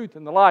truth,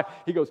 and the life.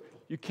 He goes,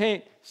 you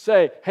can't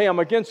say, hey, I'm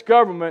against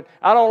government.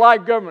 I don't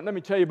like government. Let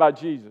me tell you about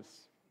Jesus.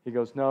 He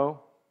goes, no.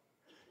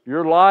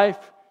 Your life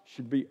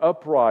should be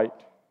upright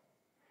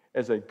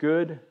as a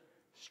good,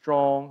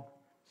 strong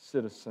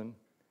citizen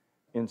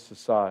in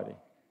society.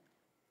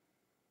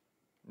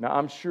 Now,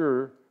 I'm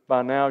sure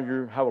by now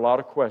you have a lot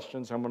of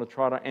questions. I'm going to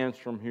try to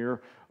answer them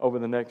here over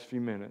the next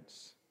few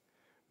minutes.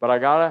 But I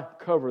got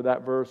to cover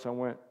that verse. I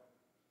went,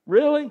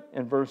 really?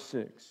 In verse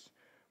 6.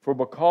 For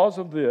because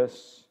of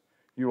this,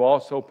 you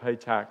also pay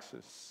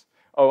taxes.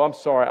 Oh, I'm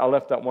sorry. I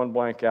left that one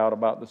blank out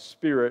about the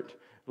Spirit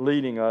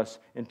leading us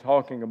in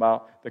talking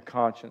about the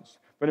conscience.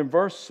 But in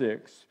verse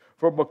 6,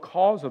 for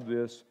because of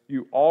this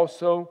you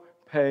also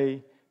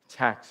pay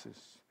taxes.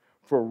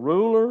 For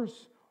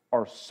rulers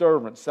are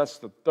servants. That's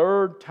the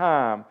third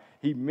time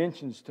he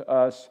mentions to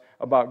us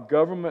about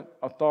government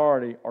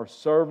authority are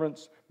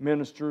servants,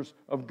 ministers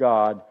of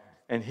God.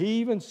 And he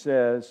even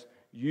says,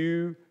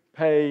 you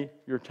pay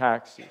your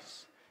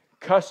taxes.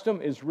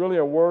 Custom is really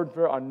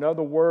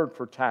another word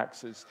for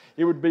taxes.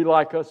 It would be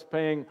like us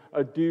paying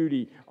a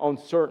duty on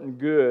certain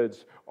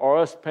goods or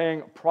us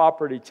paying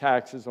property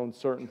taxes on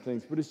certain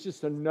things. But it's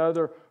just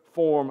another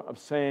form of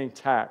saying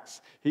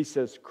tax. He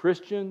says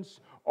Christians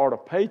are to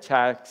pay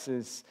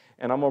taxes,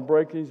 and I'm going to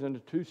break these into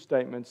two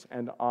statements,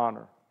 and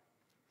honor.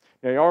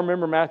 Now, y'all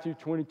remember Matthew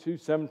 22,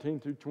 17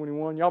 through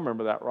 21? Y'all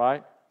remember that,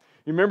 right?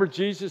 You remember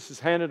Jesus is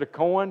handed a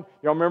coin?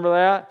 Y'all remember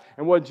that?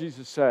 And what did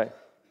Jesus say?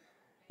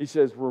 He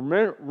says,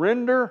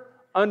 render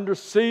unto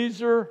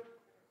Caesar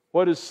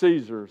what is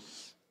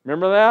Caesar's.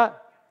 Remember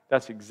that?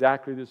 That's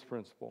exactly this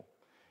principle.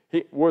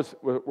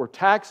 Were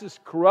taxes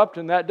corrupt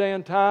in that day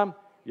and time?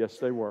 Yes,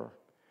 they were.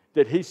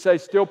 Did he say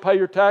still pay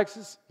your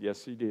taxes?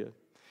 Yes, he did.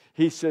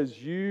 He says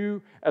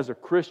you as a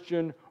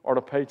Christian are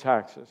to pay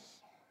taxes.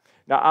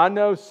 Now, I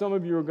know some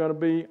of you are going to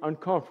be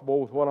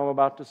uncomfortable with what I'm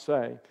about to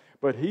say,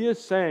 but he is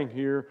saying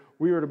here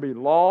we are to be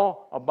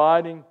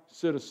law-abiding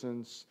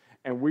citizens,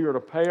 and we are to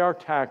pay our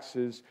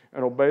taxes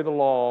and obey the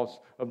laws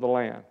of the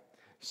land.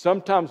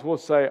 Sometimes we'll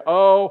say,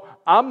 oh,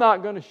 I'm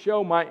not going to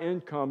show my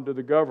income to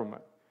the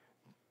government.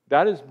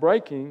 That is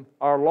breaking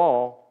our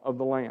law of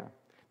the land.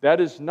 That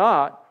is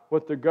not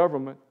what the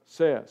government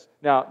says.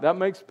 Now, that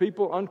makes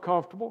people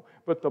uncomfortable,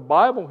 but the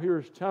Bible here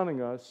is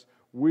telling us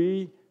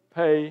we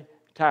pay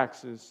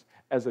taxes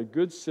as a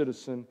good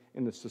citizen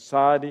in the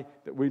society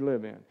that we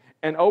live in.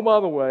 And oh, by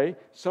the way,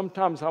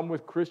 sometimes I'm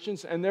with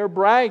Christians and they're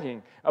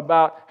bragging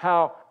about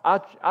how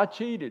I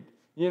cheated,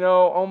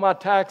 on my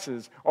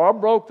taxes, or I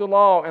broke the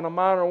law in a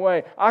minor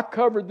way. I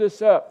covered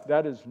this up.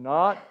 That is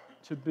not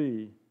to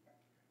be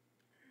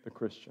the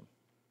Christian.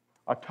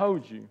 I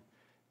told you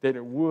that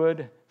it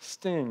would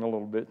sting a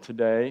little bit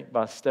today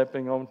by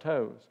stepping on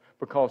toes,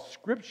 because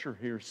Scripture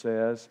here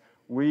says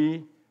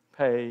we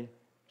pay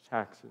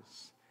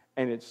taxes.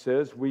 And it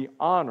says we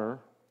honor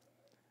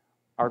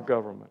our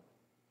government.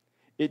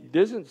 It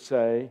doesn't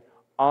say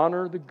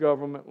honor the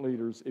government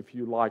leaders if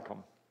you like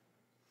them.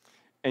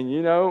 And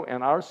in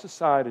our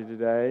society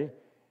today,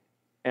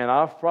 and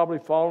I've probably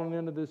fallen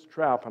into this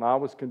trap, and I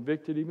was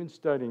convicted even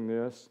studying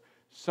this,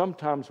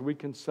 sometimes we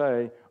can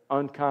say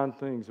unkind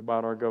things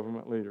about our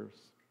government leaders.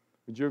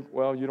 You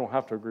don't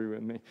have to agree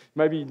with me.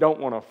 Maybe you don't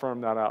want to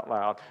affirm that out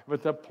loud.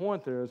 But the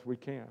point there is we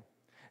can.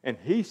 And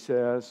he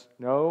says,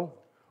 no,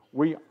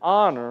 we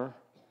honor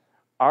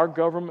our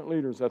government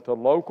leaders at the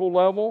local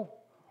level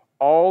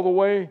all the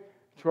way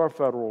to our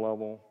federal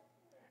level.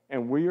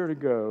 And we are to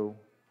go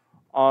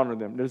honor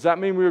them. Does that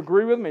mean we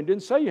agree with them? It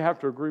didn't say you have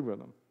to agree with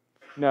them.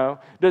 No.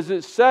 Does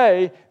it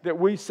say that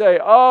we say,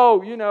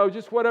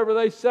 just whatever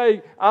they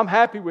say, I'm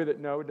happy with it?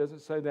 No, it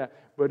doesn't say that.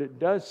 But it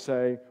does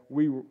say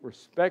we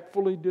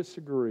respectfully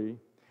disagree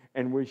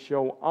and we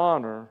show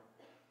honor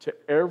to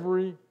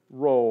every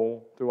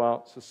role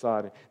throughout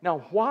society. Now,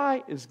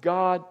 why is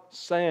God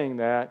saying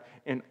that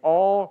in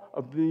all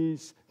of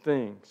these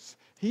things?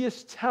 He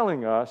is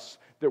telling us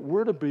that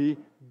we're to be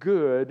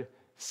good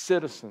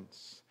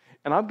citizens.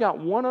 And I've got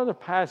one other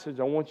passage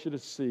I want you to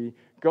see.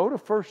 Go to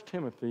 1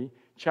 Timothy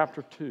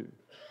chapter 2.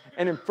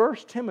 And in 1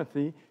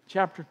 Timothy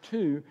chapter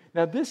 2,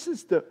 now this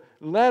is the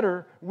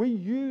letter, we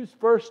use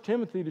 1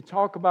 Timothy to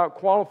talk about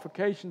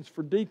qualifications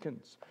for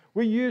deacons.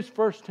 We use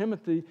 1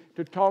 Timothy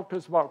to talk to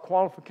us about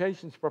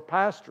qualifications for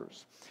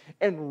pastors.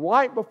 And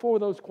right before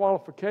those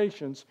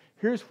qualifications,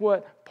 here's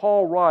what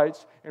Paul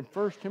writes in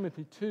 1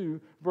 Timothy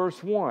 2,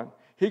 verse 1.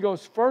 He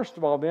goes, first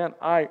of all, then,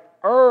 I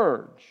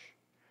urge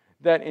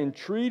that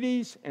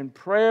entreaties and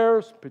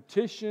prayers,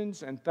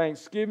 petitions and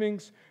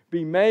thanksgivings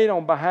be made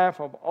on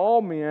behalf of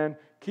all men.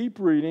 Keep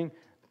reading.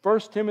 1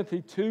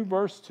 Timothy 2,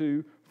 verse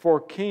 2, for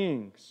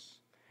kings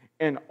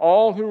and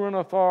all who are in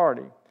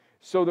authority,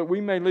 so that we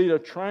may lead a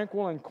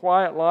tranquil and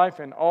quiet life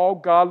in all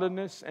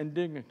godliness and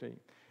dignity.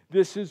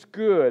 This is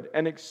good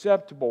and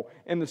acceptable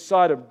in the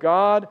sight of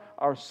God,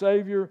 our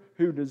Savior,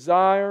 who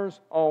desires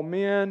all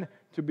men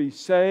to be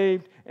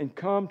saved and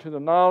come to the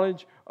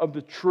knowledge of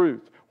the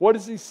truth. What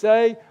does he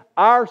say?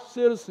 Our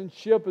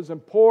citizenship is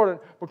important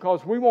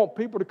because we want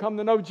people to come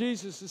to know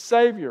Jesus as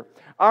Savior.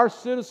 Our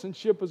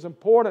citizenship is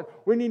important.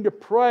 We need to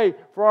pray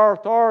for our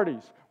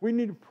authorities. We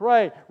need to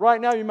pray. Right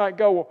now you might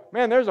go, well,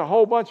 man, there's a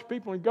whole bunch of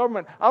people in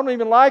government. I don't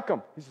even like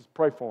them. He says,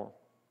 pray for them.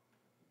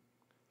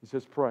 He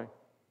says, pray.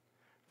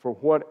 For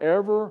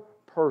whatever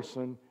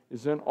person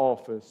is in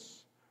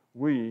office,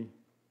 we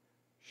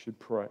should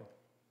pray.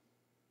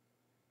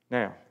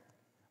 Now,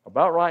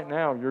 about right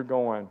now, you're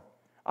going,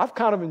 I've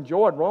kind of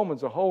enjoyed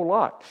Romans a whole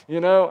lot,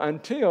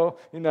 until,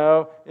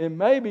 and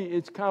maybe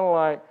it's kind of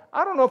like,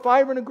 I don't know if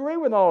I even agree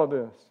with all of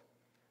this.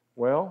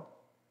 Well,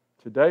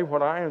 today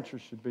what our answer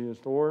should be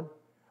is, Lord,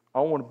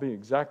 I want to be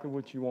exactly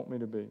what you want me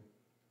to be.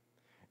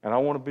 And I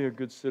want to be a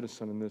good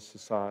citizen in this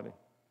society.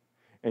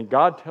 And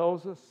God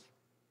tells us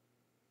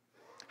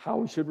how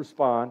we should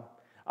respond.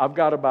 I've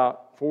got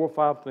about 4 or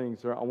 5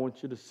 things there I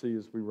want you to see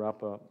as we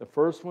wrap up. The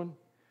first one,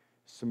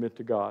 submit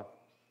to God.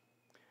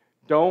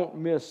 Don't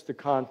miss the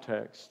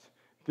context.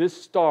 This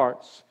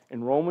starts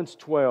in Romans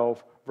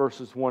 12,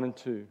 verses 1 and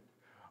 2.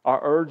 I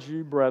urge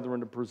you, brethren,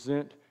 to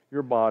present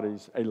your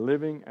bodies a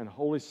living and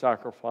holy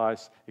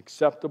sacrifice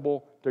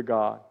acceptable to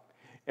God.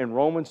 In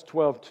Romans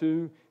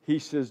 12:2, he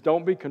says,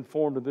 don't be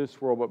conformed to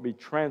this world, but be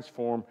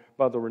transformed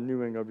by the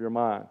renewing of your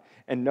mind.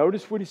 And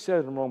notice what he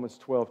says in Romans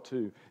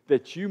 12:2,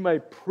 that you may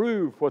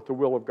prove what the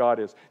will of God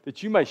is,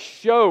 that you may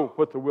show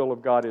what the will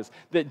of God is,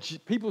 that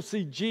people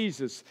see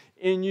Jesus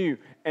in you.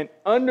 And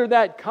under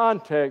that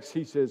context,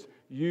 he says,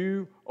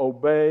 you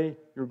obey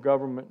your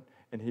government.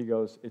 And he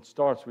goes, it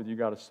starts with you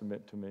got to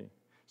submit to me.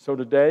 So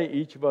today,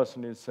 each of us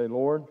need to say,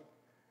 Lord,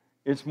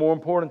 it's more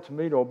important to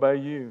me to obey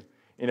you.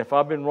 And if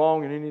I've been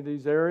wrong in any of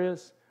these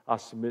areas, I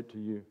submit to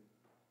you.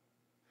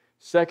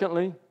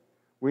 Secondly,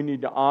 we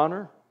need to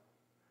honor,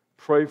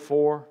 pray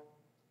for,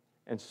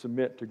 and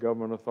submit to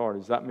government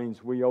authorities. That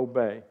means we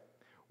obey.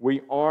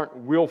 We aren't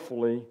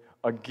willfully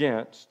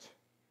against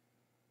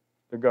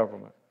the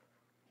government.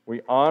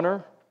 We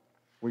honor,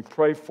 we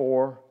pray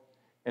for,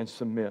 and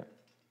submit.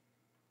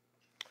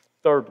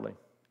 Thirdly,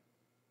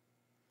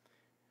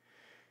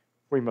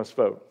 we must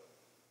vote.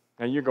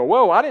 Now you go,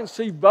 whoa, I didn't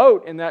see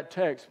vote in that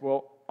text.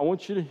 Well, I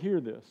want you to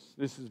hear this.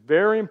 This is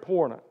very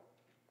important.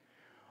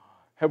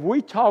 Have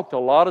we talked a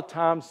lot of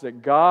times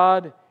that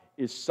God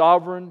is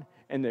sovereign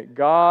and that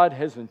God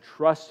has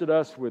entrusted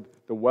us with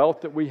the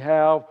wealth that we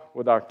have,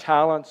 with our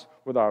talents,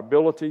 with our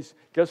abilities?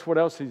 Guess what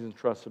else He's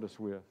entrusted us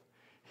with?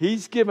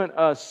 He's given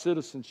us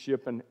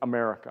citizenship in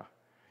America.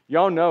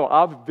 Y'all know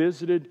I've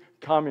visited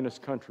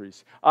communist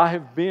countries. I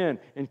have been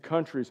in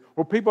countries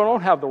where people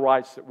don't have the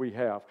rights that we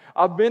have.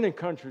 I've been in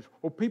countries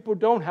where people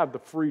don't have the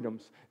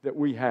freedoms that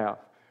we have.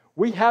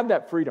 We have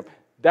that freedom.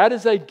 That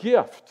is a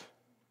gift.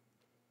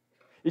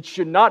 It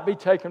should not be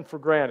taken for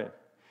granted.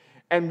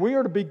 And we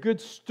are to be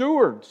good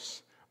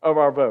stewards of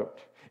our vote.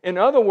 In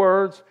other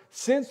words,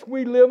 since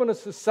we live in a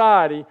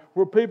society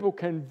where people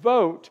can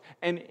vote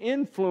and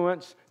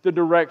influence the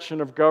direction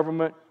of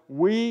government,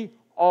 we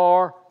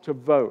are to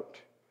vote.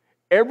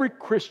 Every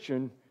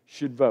Christian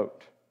should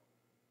vote.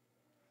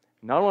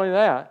 Not only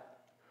that,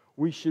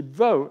 we should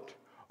vote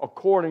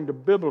according to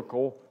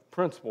biblical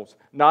principles,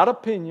 not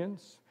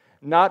opinions,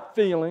 not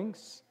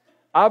feelings.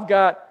 I've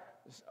got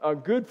a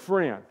good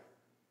friend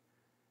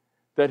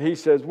that he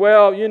says,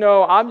 well, you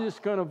know, I'm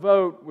just going to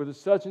vote with a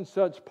such and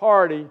such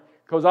party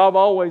because I've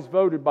always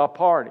voted by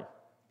party.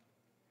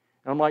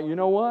 And I'm like, you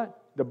know what?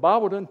 The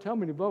Bible doesn't tell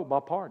me to vote by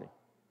party.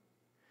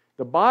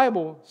 The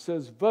Bible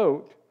says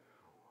vote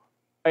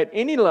at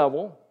any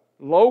level,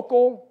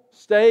 local,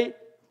 state,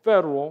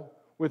 federal,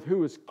 with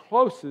who is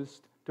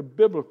closest to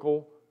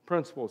biblical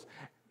principles.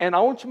 And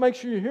I want you to make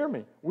sure you hear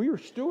me. We are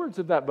stewards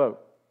of that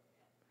vote.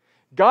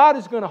 God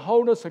is going to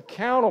hold us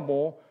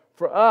accountable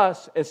for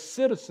us as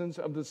citizens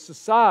of the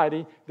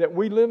society that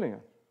we live in.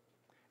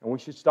 And we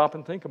should stop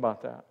and think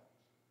about that.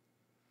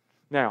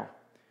 Now,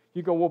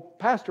 you go, well,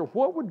 Pastor,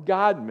 what would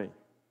guide me?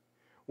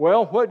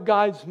 Well, what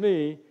guides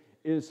me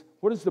is,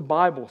 what does the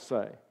Bible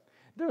say?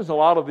 There's a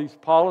lot of these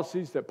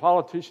policies that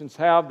politicians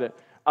have that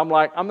I'm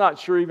not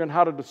sure even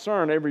how to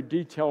discern every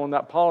detail in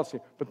that policy.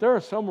 But there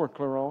are some we're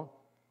clear on.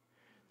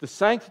 The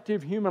sanctity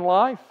of human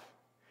life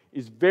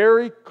is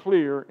very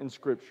clear in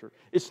Scripture.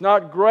 It's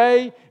not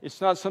gray.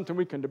 It's not something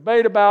we can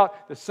debate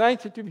about. The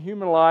sanctity of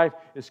human life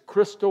is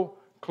crystal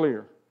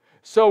clear.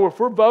 So if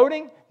we're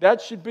voting, that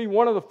should be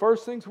one of the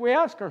first things we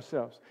ask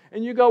ourselves.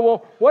 And you go,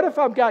 well, what if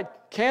I've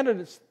got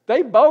candidates,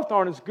 they both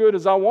aren't as good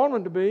as I want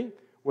them to be?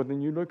 Well,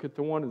 then you look at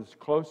the one that's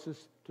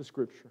closest to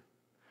Scripture.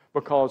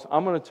 Because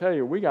I'm going to tell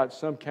you, we got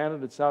some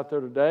candidates out there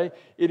today.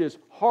 It is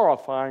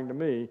horrifying to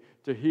me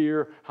to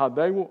hear how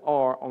they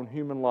are on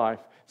human life,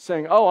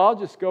 saying, oh, I'll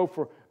just go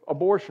for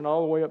abortion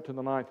all the way up to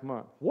the 9th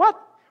month.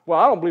 What? Well,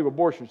 I don't believe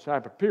abortion should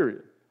happen,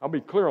 period. I'll be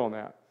clear on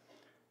that.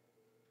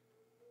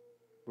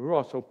 But we're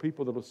also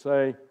people that will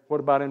say, what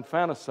about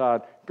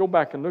infanticide? Go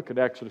back and look at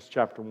Exodus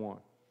chapter 1.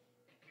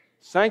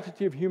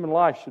 Sanctity of human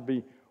life should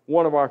be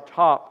one of our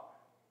top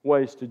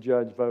ways to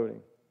judge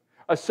voting.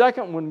 A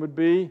second one would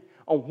be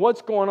on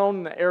what's going on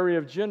in the area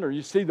of gender.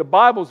 You see, the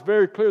Bible's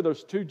very clear.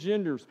 There's 2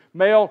 genders,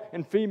 male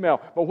and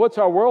female. But what's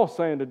our world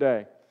saying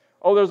today?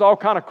 Oh, there's all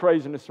kind of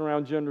craziness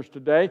around genders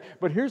today.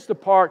 But here's the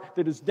part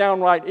that is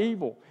downright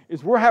evil,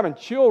 is we're having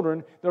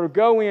children that will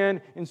go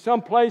in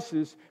some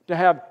places to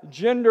have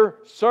gender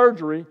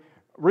surgery,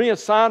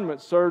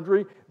 reassignment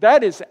surgery.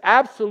 That is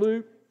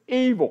absolute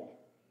evil.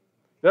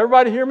 Did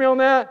everybody hear me on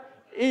that?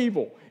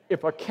 Evil.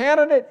 If a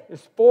candidate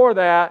is for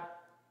that,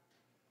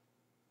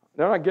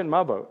 they're not getting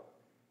my vote.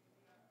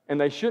 And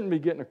they shouldn't be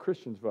getting a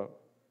Christian's vote.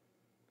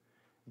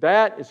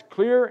 That is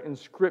clear in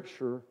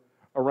Scripture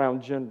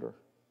around gender.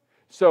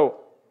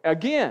 So,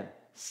 again,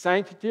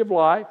 sanctity of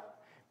life.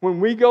 When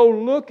we go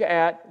look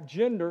at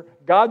gender,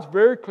 God's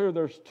very clear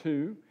there's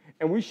 2.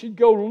 And we should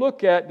go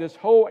look at this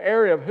whole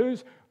area of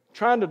who's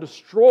trying to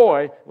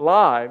destroy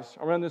lives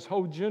around this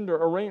whole gender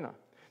arena.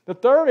 The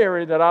third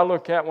area that I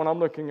look at when I'm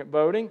looking at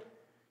voting,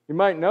 you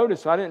might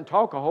notice I didn't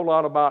talk a whole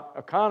lot about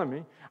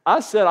economy. I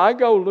said I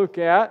go look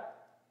at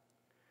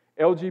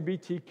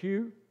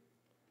LGBTQ,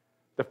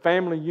 the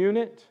family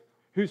unit,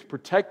 who's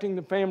protecting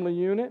the family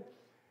unit,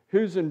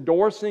 who's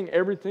endorsing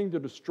everything to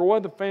destroy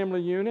the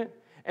family unit.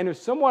 And if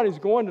somebody's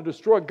going to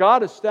destroy it,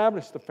 God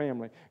established the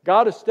family.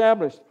 God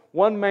established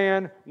one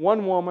man,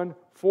 one woman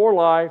for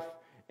life,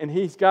 and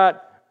He's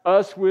got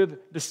us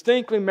with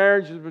distinctly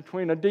marriages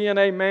between a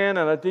DNA man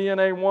and a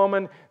DNA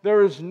woman.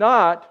 There is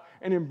not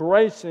an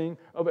embracing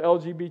of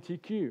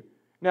LGBTQ.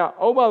 Now,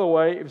 oh, by the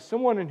way, if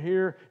someone in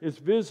here is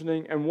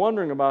visiting and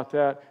wondering about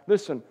that,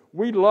 listen,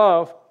 we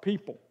love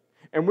people.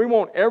 And we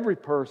want every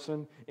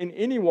person in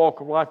any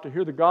walk of life to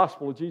hear the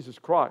gospel of Jesus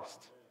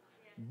Christ.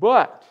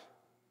 But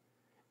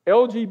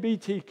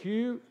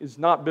LGBTQ is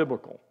not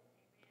biblical.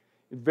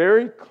 It's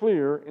very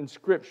clear in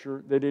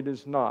Scripture that it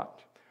is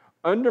not.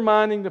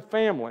 Undermining the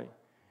family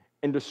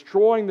and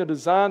destroying the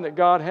design that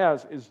God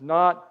has is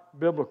not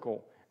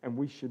biblical, and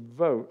we should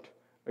vote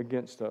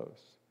against those.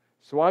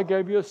 So I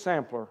gave you a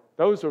sampler.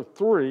 Those are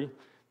three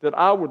that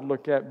I would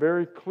look at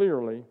very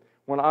clearly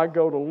when I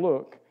go to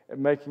look at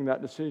making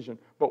that decision.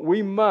 But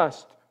we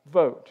must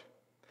vote.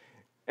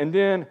 And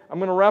then I'm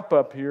going to wrap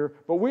up here,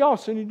 but we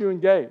also need to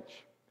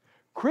engage.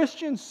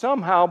 Christians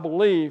somehow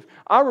believe,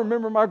 I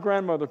remember my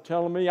grandmother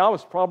telling me, I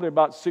was probably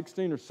about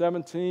 16 or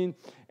 17,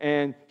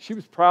 and she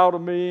was proud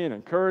of me and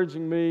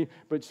encouraging me,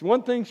 but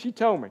one thing she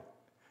told me,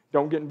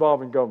 don't get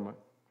involved in government.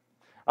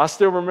 I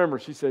still remember,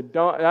 she said,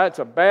 that's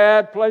a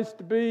bad place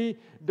to be,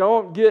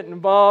 don't get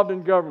involved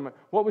in government.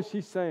 What was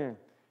she saying?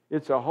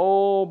 It's a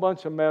whole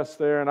bunch of mess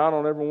there, and I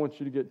don't ever want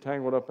you to get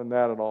tangled up in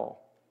that at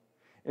all.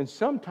 And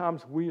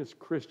sometimes we as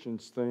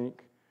Christians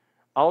think,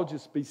 I'll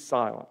just be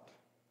silent.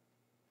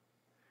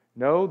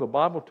 No, the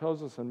Bible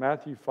tells us in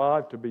Matthew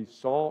 5 to be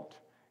salt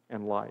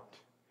and light.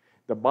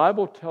 The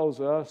Bible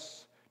tells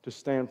us to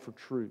stand for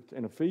truth.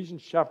 In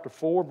Ephesians chapter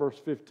 4, verse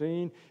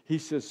 15, he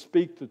says,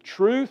 speak the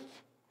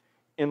truth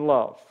in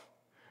love.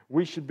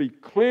 We should be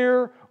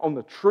clear on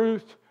the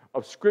truth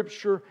of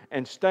Scripture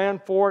and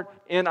stand for it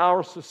in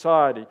our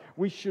society.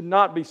 We should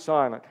not be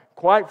silent.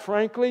 Quite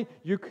frankly,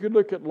 you could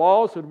look at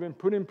laws that have been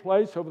put in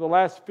place over the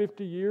last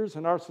 50 years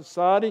in our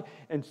society,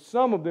 and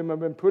some of them have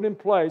been put in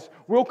place.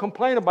 We'll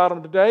complain about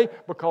them today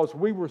because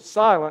we were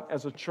silent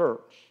as a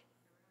church.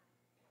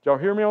 Did y'all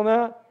hear me on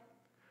that?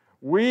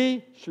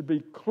 We should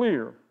be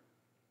clear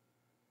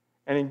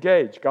and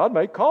engage. God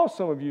may call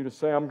some of you to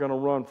say, I'm going to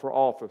run for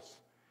office.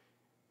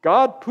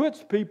 God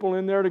puts people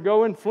in there to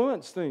go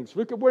influence things.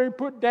 Look at where He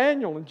put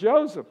Daniel and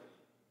Joseph.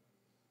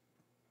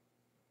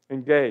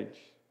 Engage.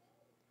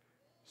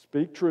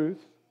 Speak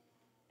truth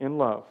in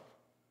love.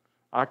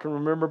 I can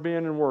remember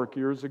being in work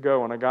years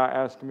ago and a guy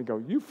asked me,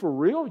 you for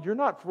real? You're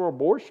not for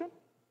abortion?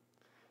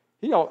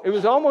 It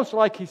was almost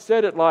like he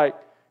said it like,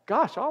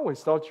 gosh, I always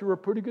thought you were a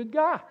pretty good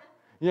guy,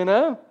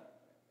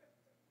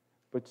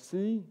 But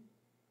see,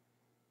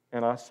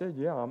 and I said,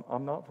 yeah,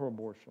 I'm not for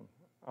abortion.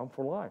 I'm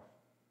for life.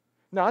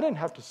 Now, I didn't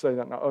have to say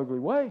that in an ugly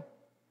way,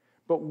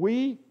 but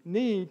we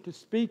need to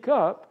speak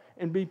up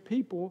and be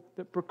people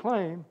that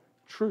proclaim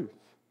truth.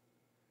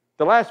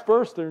 The last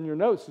verse there in your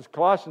notes is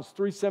Colossians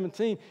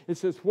 3:17. It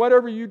says,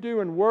 whatever you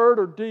do in word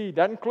or deed,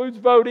 that includes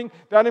voting,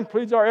 that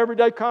includes our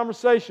everyday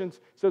conversations,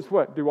 it says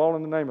what? Do all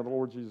in the name of the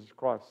Lord Jesus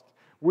Christ.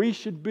 We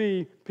should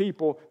be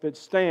people that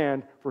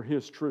stand for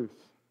His truth.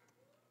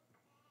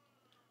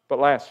 But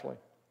lastly,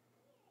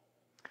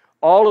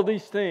 all of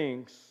these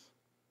things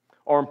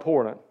are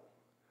important.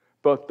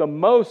 But the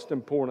most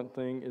important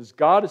thing is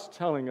God is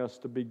telling us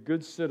to be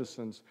good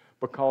citizens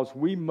because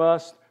we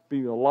must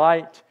be the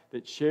light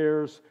that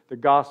shares the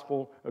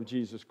gospel of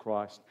Jesus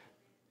Christ.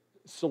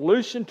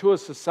 Solution to a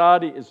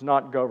society is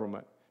not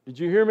government. Did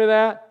you hear me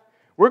that?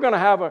 We're going to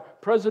have a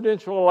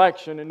presidential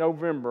election in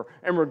November,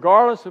 and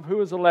regardless of who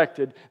is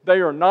elected,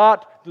 they are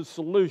not the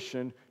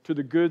solution to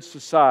the good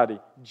society.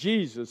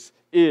 Jesus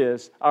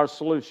is our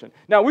solution.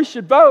 Now, we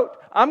should vote.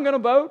 I'm going to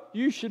vote.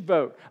 You should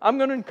vote. I'm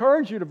going to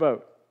encourage you to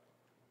vote.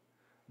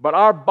 But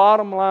our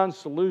bottom line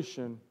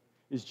solution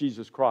is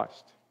Jesus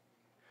Christ.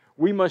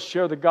 We must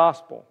share the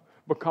gospel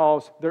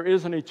because there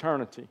is an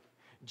eternity.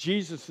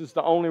 Jesus is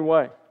the only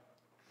way.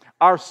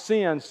 Our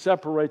sin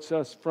separates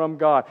us from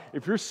God.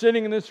 If you're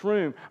sitting in this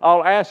room,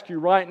 I'll ask you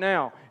right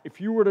now, if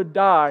you were to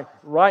die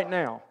right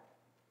now,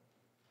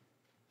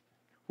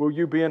 will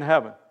you be in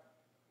heaven?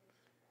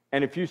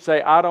 And if you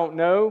say, I don't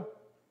know,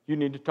 you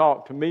need to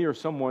talk to me or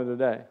someone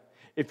today.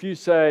 If you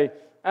say,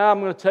 I'm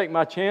going to take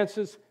my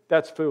chances,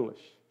 that's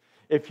foolish.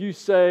 If you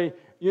say,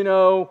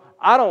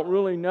 I don't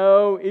really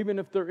know, even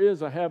if there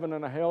is a heaven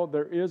and a hell,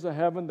 there is a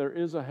heaven, there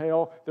is a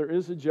hell, there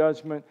is a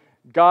judgment.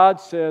 God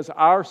says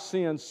our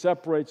sin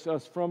separates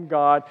us from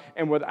God,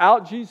 and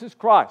without Jesus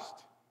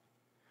Christ,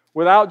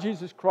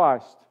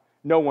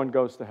 no one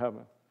goes to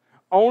heaven.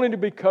 Only to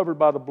be covered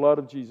by the blood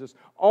of Jesus.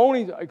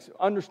 Only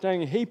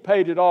understanding He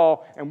paid it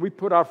all, and we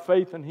put our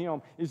faith in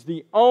Him is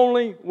the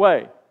only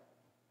way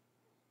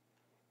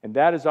And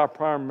that is our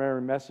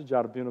primary message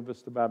out of Buena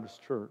Vista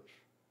Baptist Church.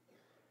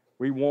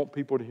 We want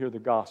people to hear the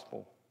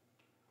gospel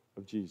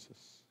of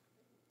Jesus.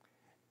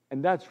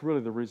 And that's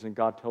really the reason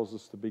God tells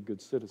us to be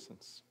good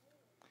citizens.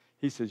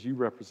 He says, you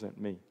represent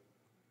me.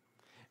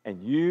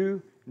 And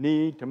you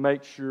need to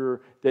make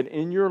sure that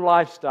in your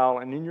lifestyle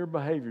and in your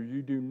behavior,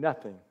 you do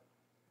nothing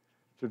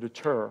to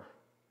deter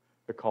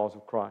the cause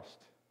of Christ.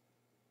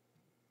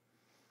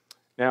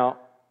 Now,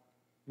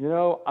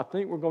 I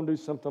think we're going to do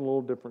something a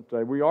little different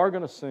today. We are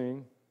going to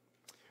sing,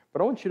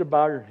 but I want you to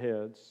bow your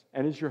heads.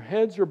 And as your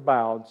heads are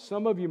bowed,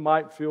 some of you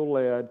might feel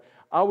led.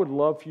 I would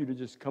love for you to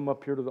just come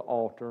up here to the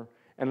altar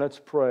and let's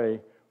pray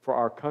for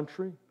our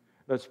country.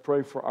 Let's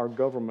pray for our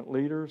government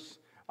leaders.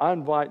 I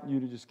invite you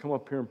to just come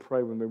up here and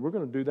pray with me. We're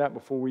going to do that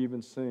before we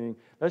even sing.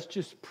 Let's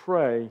just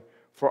pray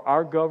for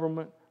our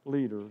government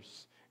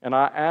leaders. And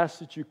I ask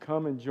that you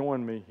come and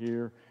join me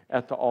here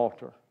at the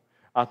altar.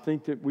 I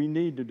think that we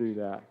need to do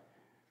that.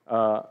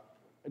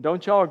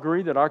 Don't y'all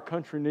agree that our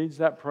country needs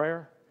that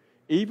prayer?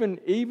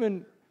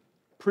 Even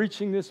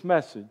preaching this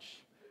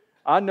message,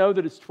 I know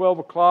that it's 12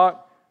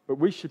 o'clock, but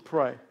we should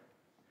pray.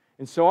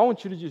 And so I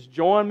want you to just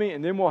join me,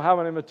 and then we'll have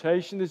an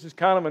invitation. This is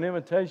kind of an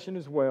invitation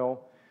as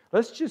well.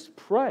 Let's just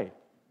pray.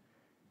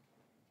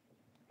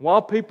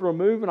 While people are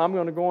moving, I'm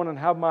going to go on and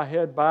have my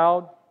head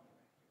bowed.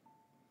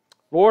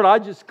 Lord, I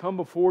just come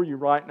before you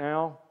right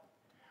now.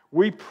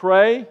 We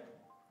pray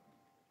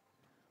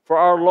for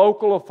our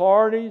local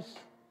authorities.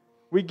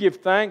 We give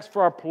thanks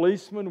for our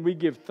policemen. We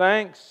give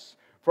thanks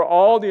for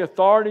all the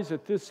authorities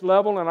at this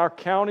level in our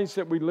counties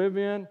that we live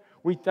in.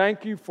 We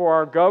thank you for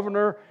our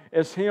governor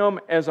as him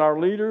as our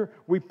leader.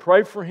 We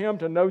pray for him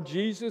to know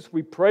Jesus.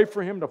 We pray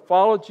for him to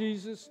follow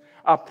Jesus.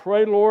 I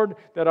pray, Lord,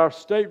 that our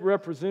state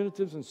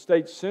representatives and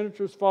state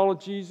senators follow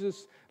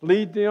Jesus.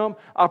 Lead them.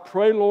 I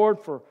pray, Lord,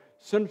 for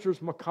Senators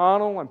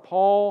McConnell and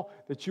Paul,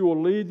 that you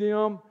will lead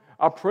them.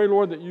 I pray,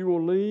 Lord, that you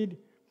will lead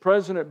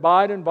President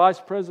Biden, Vice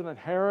President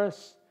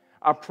Harris.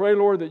 I pray,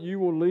 Lord, that you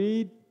will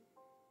lead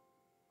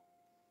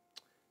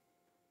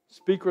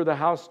Speaker of the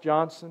House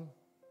Johnson,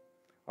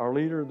 our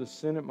leader of the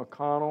Senate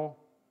McConnell,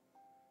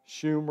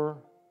 Schumer,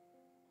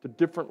 the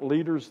different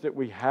leaders that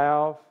we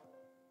have.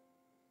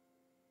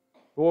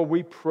 Lord,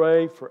 we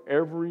pray for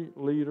every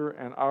leader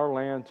in our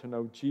land to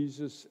know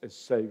Jesus as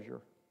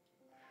Savior.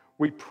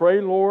 We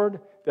pray,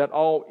 Lord, that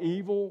all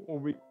evil will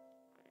be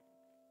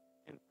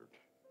hindered.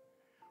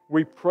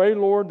 We pray,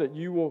 Lord, that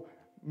you will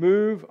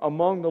move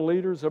among the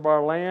leaders of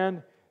our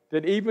land,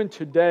 that even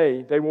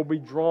today they will be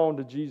drawn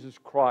to Jesus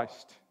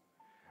Christ.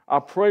 I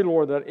pray,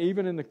 Lord, that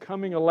even in the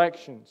coming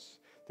elections,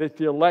 that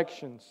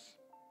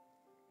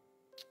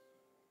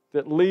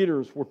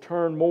leaders will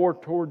turn more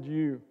toward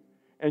you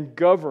and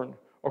govern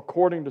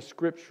according to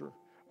Scripture,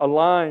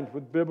 aligned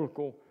with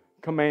biblical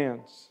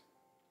commands.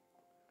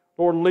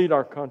 Lord, lead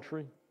our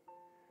country.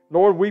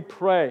 Lord, we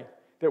pray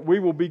that we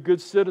will be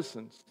good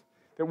citizens,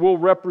 that we'll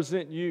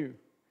represent you,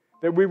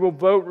 that we will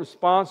vote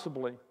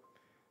responsibly,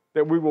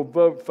 that we will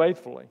vote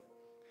faithfully.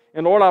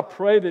 And Lord, I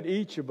pray that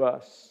each of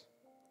us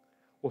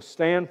will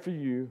stand for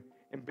you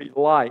and be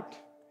light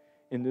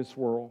in this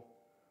world.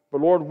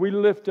 But Lord, we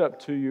lift up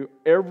to you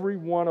every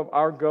one of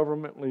our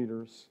government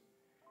leaders.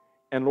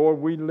 And Lord,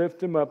 we lift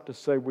them up to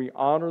say we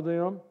honor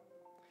them,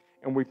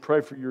 and we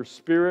pray for your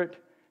Spirit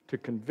to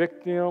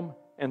convict them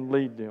and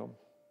lead them.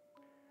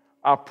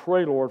 I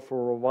pray, Lord, for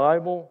a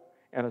revival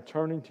and a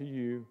turning to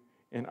you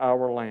in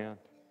our land.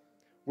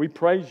 We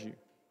praise you.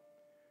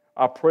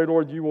 I pray,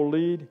 Lord, you will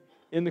lead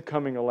in the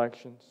coming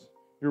elections.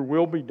 Your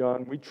will be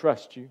done. We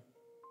trust you,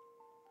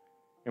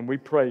 and we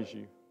praise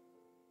you.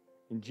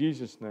 In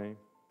Jesus' name,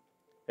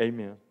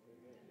 amen.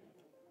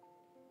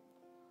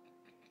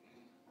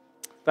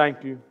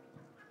 Thank you.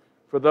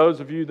 For those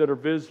of you that are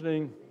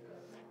visiting,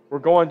 we're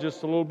going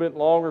just a little bit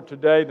longer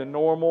today than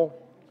normal.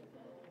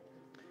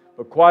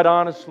 But quite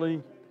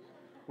honestly,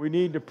 we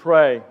need to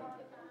pray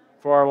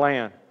for our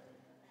land.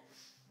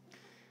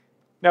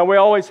 Now, we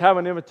always have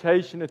an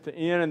invitation at the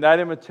end, and that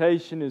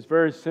invitation is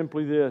very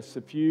simply this.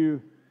 If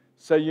you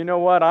say, you know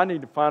what, I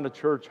need to find a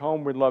church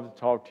home, we'd love to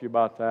talk to you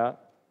about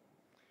that.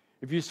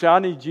 If you say, I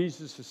need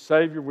Jesus as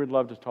Savior, we'd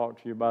love to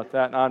talk to you about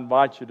that, and I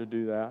invite you to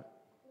do that.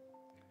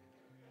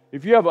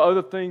 If you have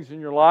other things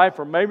in your life,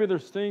 or maybe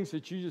there's things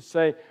that you just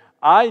say,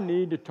 I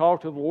need to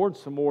talk to the Lord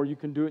some more, you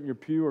can do it in your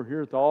pew or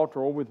here at the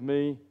altar or with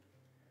me.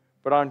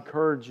 But I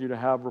encourage you to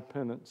have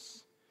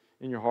repentance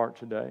in your heart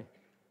today.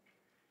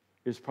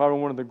 It's probably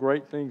one of the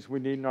great things we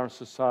need in our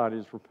society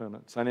is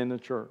repentance, and in the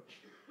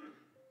church.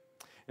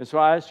 And so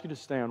I ask you to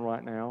stand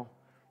right now.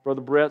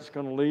 Brother Brett's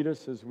going to lead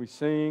us as we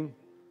sing.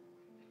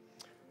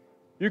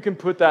 You can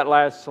put that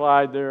last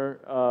slide there,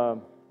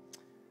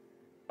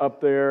 up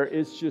there.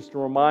 It's just a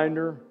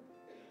reminder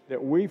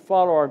that we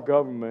follow our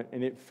government,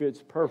 and it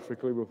fits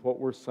perfectly with what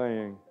we're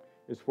saying.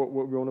 It's what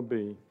we're going to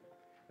be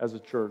as a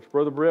church.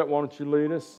 Brother Brett, why don't you lead us?